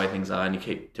is just the way things are, and you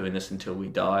keep doing this until we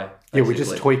die. Basically. Yeah, we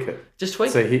just tweak it.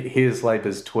 So here's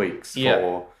Labor's tweaks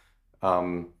for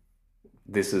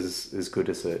this is as good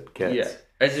as it gets. Yeah,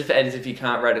 as if you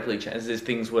can't radically change, as if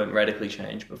things weren't radically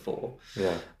changed before.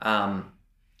 Yeah.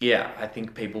 yeah, I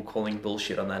think people calling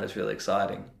bullshit on that is really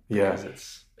exciting. Yeah.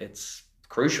 Because it's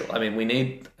crucial. I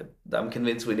mean, I'm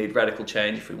convinced we need radical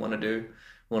change if we want to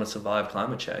survive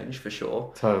climate change for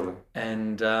sure. Totally.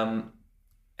 And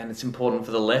it's important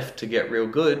for the left to get real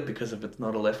good, because if it's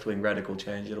not a left-wing radical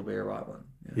change, it'll be a right one.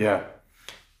 Yeah.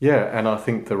 Yeah, and I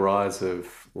think the rise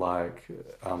of like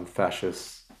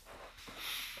fascist,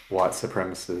 white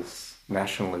supremacist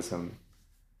nationalism,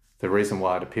 the reason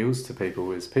why it appeals to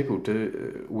people is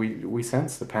we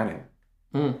sense the panic.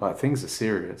 Like, things are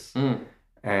serious.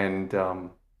 And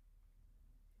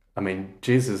I mean,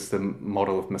 Jesus is the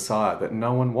model of Messiah that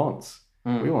no one wants.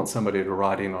 We want somebody to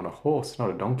ride in on a horse, not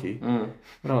a donkey.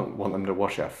 We don't want them to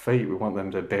wash our feet. We want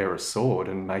them to bear a sword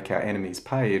and make our enemies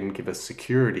pay and give us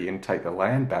security and take the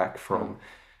land back from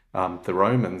the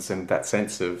Romans, and that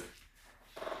sense of,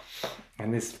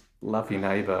 and this love your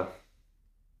neighbour,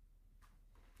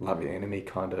 love your enemy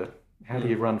kind of, how do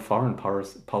you run foreign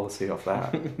policy off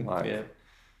that? Like,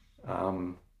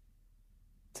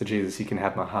 so Jesus, you can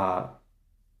have my heart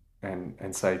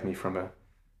and save me from a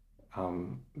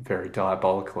very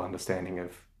diabolical understanding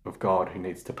of God, who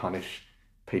needs to punish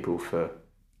people for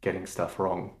getting stuff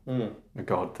wrong. A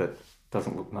God that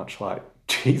doesn't look much like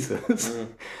Jesus.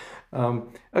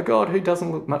 A God who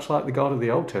doesn't look much like the God of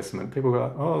the Old Testament. People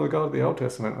go, oh, the God of the Old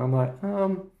Testament. I'm like,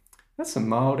 that's some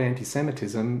mild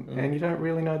anti-Semitism, and you don't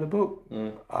really know the book.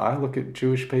 I look at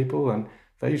Jewish people, and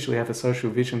they usually have a social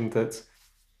vision that's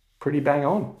pretty bang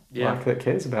on, like, that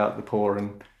cares about the poor.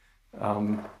 And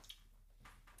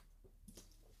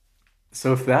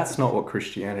so if that's not what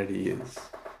Christianity is,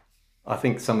 I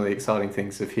think some of the exciting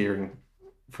things of hearing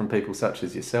from people such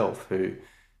as yourself, who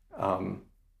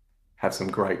have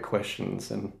some great questions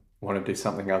and want to do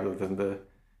something other than the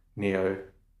neo-liberal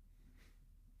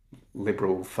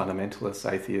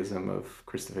fundamentalist atheism of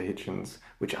Christopher Hitchens,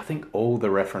 which I think all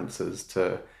the references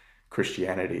to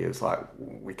Christianity is like,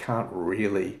 we can't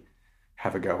really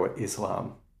have a go at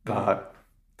Islam, but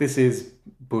this is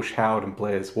Bush, Howard and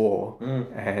Blair's war,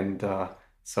 and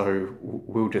so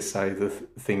we'll just say the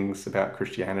things about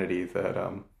Christianity that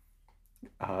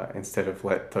instead of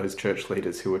let those church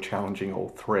leaders who are challenging all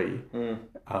three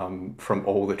from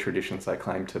all the traditions they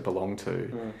claim to belong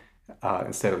to,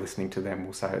 instead of listening to them,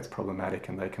 we'll say it's problematic,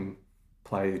 and they can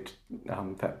play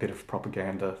that bit of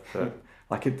propaganda that,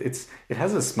 like, it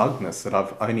has a smugness that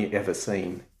I've only ever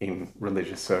seen in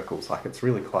religious circles. Like, it's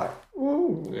really quite,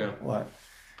 like.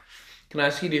 Can I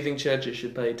ask you, do you think churches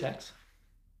should pay tax?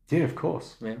 Yeah, of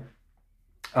course. Yeah.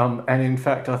 And in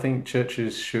fact, I think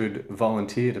churches should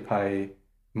volunteer to pay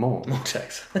more. More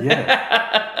tax.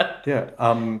 Yeah. Yeah.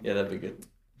 Yeah, that'd be good.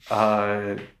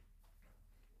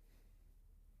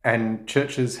 And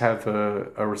churches have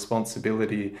a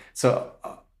responsibility. So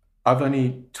I've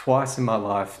only twice in my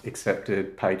life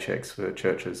accepted paychecks for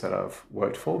churches that I've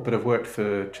worked for, but I've worked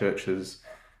for churches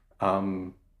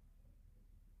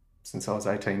since I was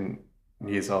 18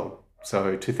 years old.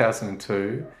 So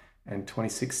 2002 and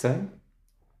 2016.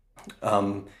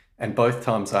 And both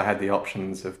times I had the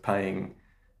options of paying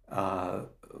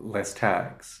less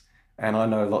tax. And I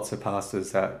know lots of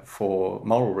pastors that for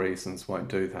moral reasons won't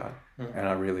do that. And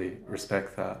I really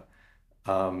respect that.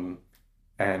 And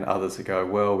others that go,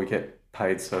 well, we get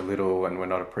paid so little and we're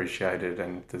not appreciated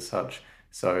and there's such.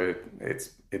 So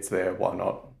it's there, why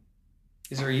not?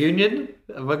 Is there a union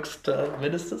amongst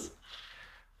ministers?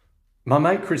 My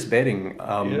mate Chris Bedding,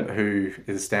 who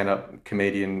is a stand-up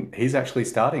comedian, he's actually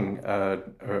starting a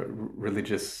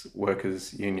religious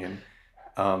workers union.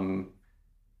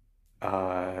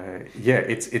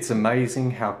 It's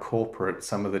amazing how corporate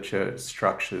some of the church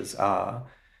structures are,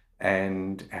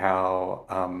 and how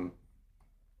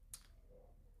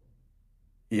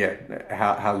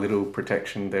how little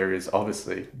protection there is,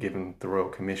 obviously, given the Royal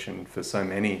Commission for so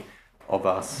many of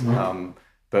us,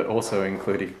 but also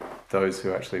including those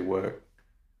who actually work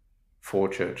for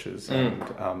churches,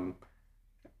 and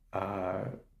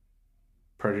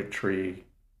predatory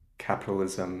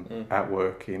capitalism at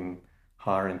work in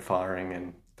hiring, firing,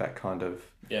 and that kind of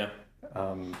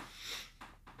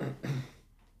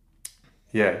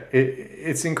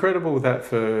it's incredible that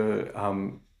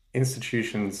for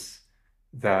institutions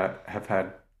that have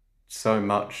had so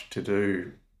much to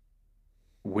do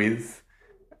with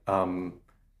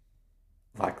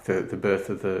like the birth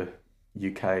of the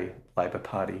UK Labour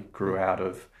Party grew out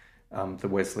of the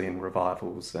Wesleyan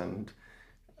revivals, and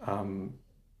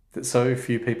that so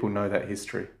few people know that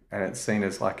history, and it's seen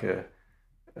as like a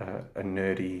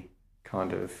nerdy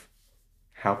kind of,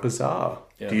 how bizarre.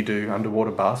 Do you do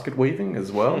underwater basket weaving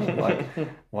as well? Like,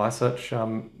 why such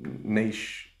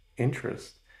niche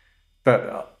interest?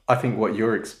 But I think what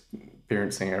you're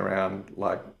experiencing around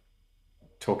like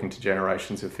talking to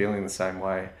generations who are feeling the same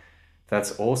way,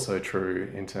 that's also true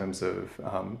in terms of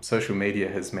social media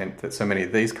has meant that so many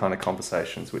of these kind of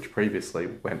conversations, which previously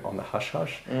went on the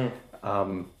hush-hush,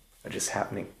 are just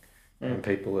happening. And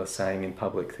people are saying in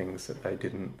public things that they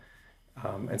didn't.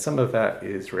 And some of that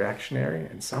is reactionary,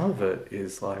 and some of it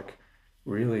is like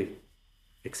really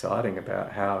exciting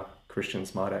about how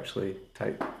Christians might actually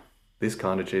take this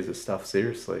kind of Jesus stuff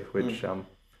seriously, which,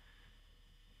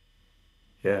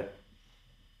 yeah.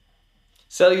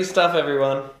 Sell your stuff,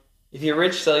 everyone. If you're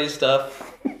rich, sell your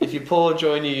stuff. If you're poor,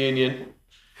 join your union.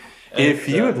 If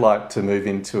you would like to move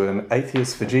into an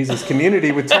Atheist for Jesus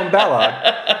community with Tom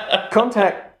Ballard,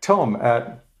 contact Tom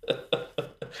at...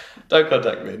 Don't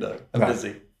contact me, no. I'm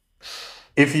busy.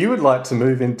 If you would like to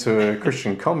move into a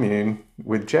Christian commune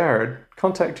with Jared,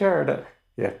 contact Jared at...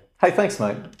 Yeah. Hey, thanks,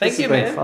 mate. Thank you, man.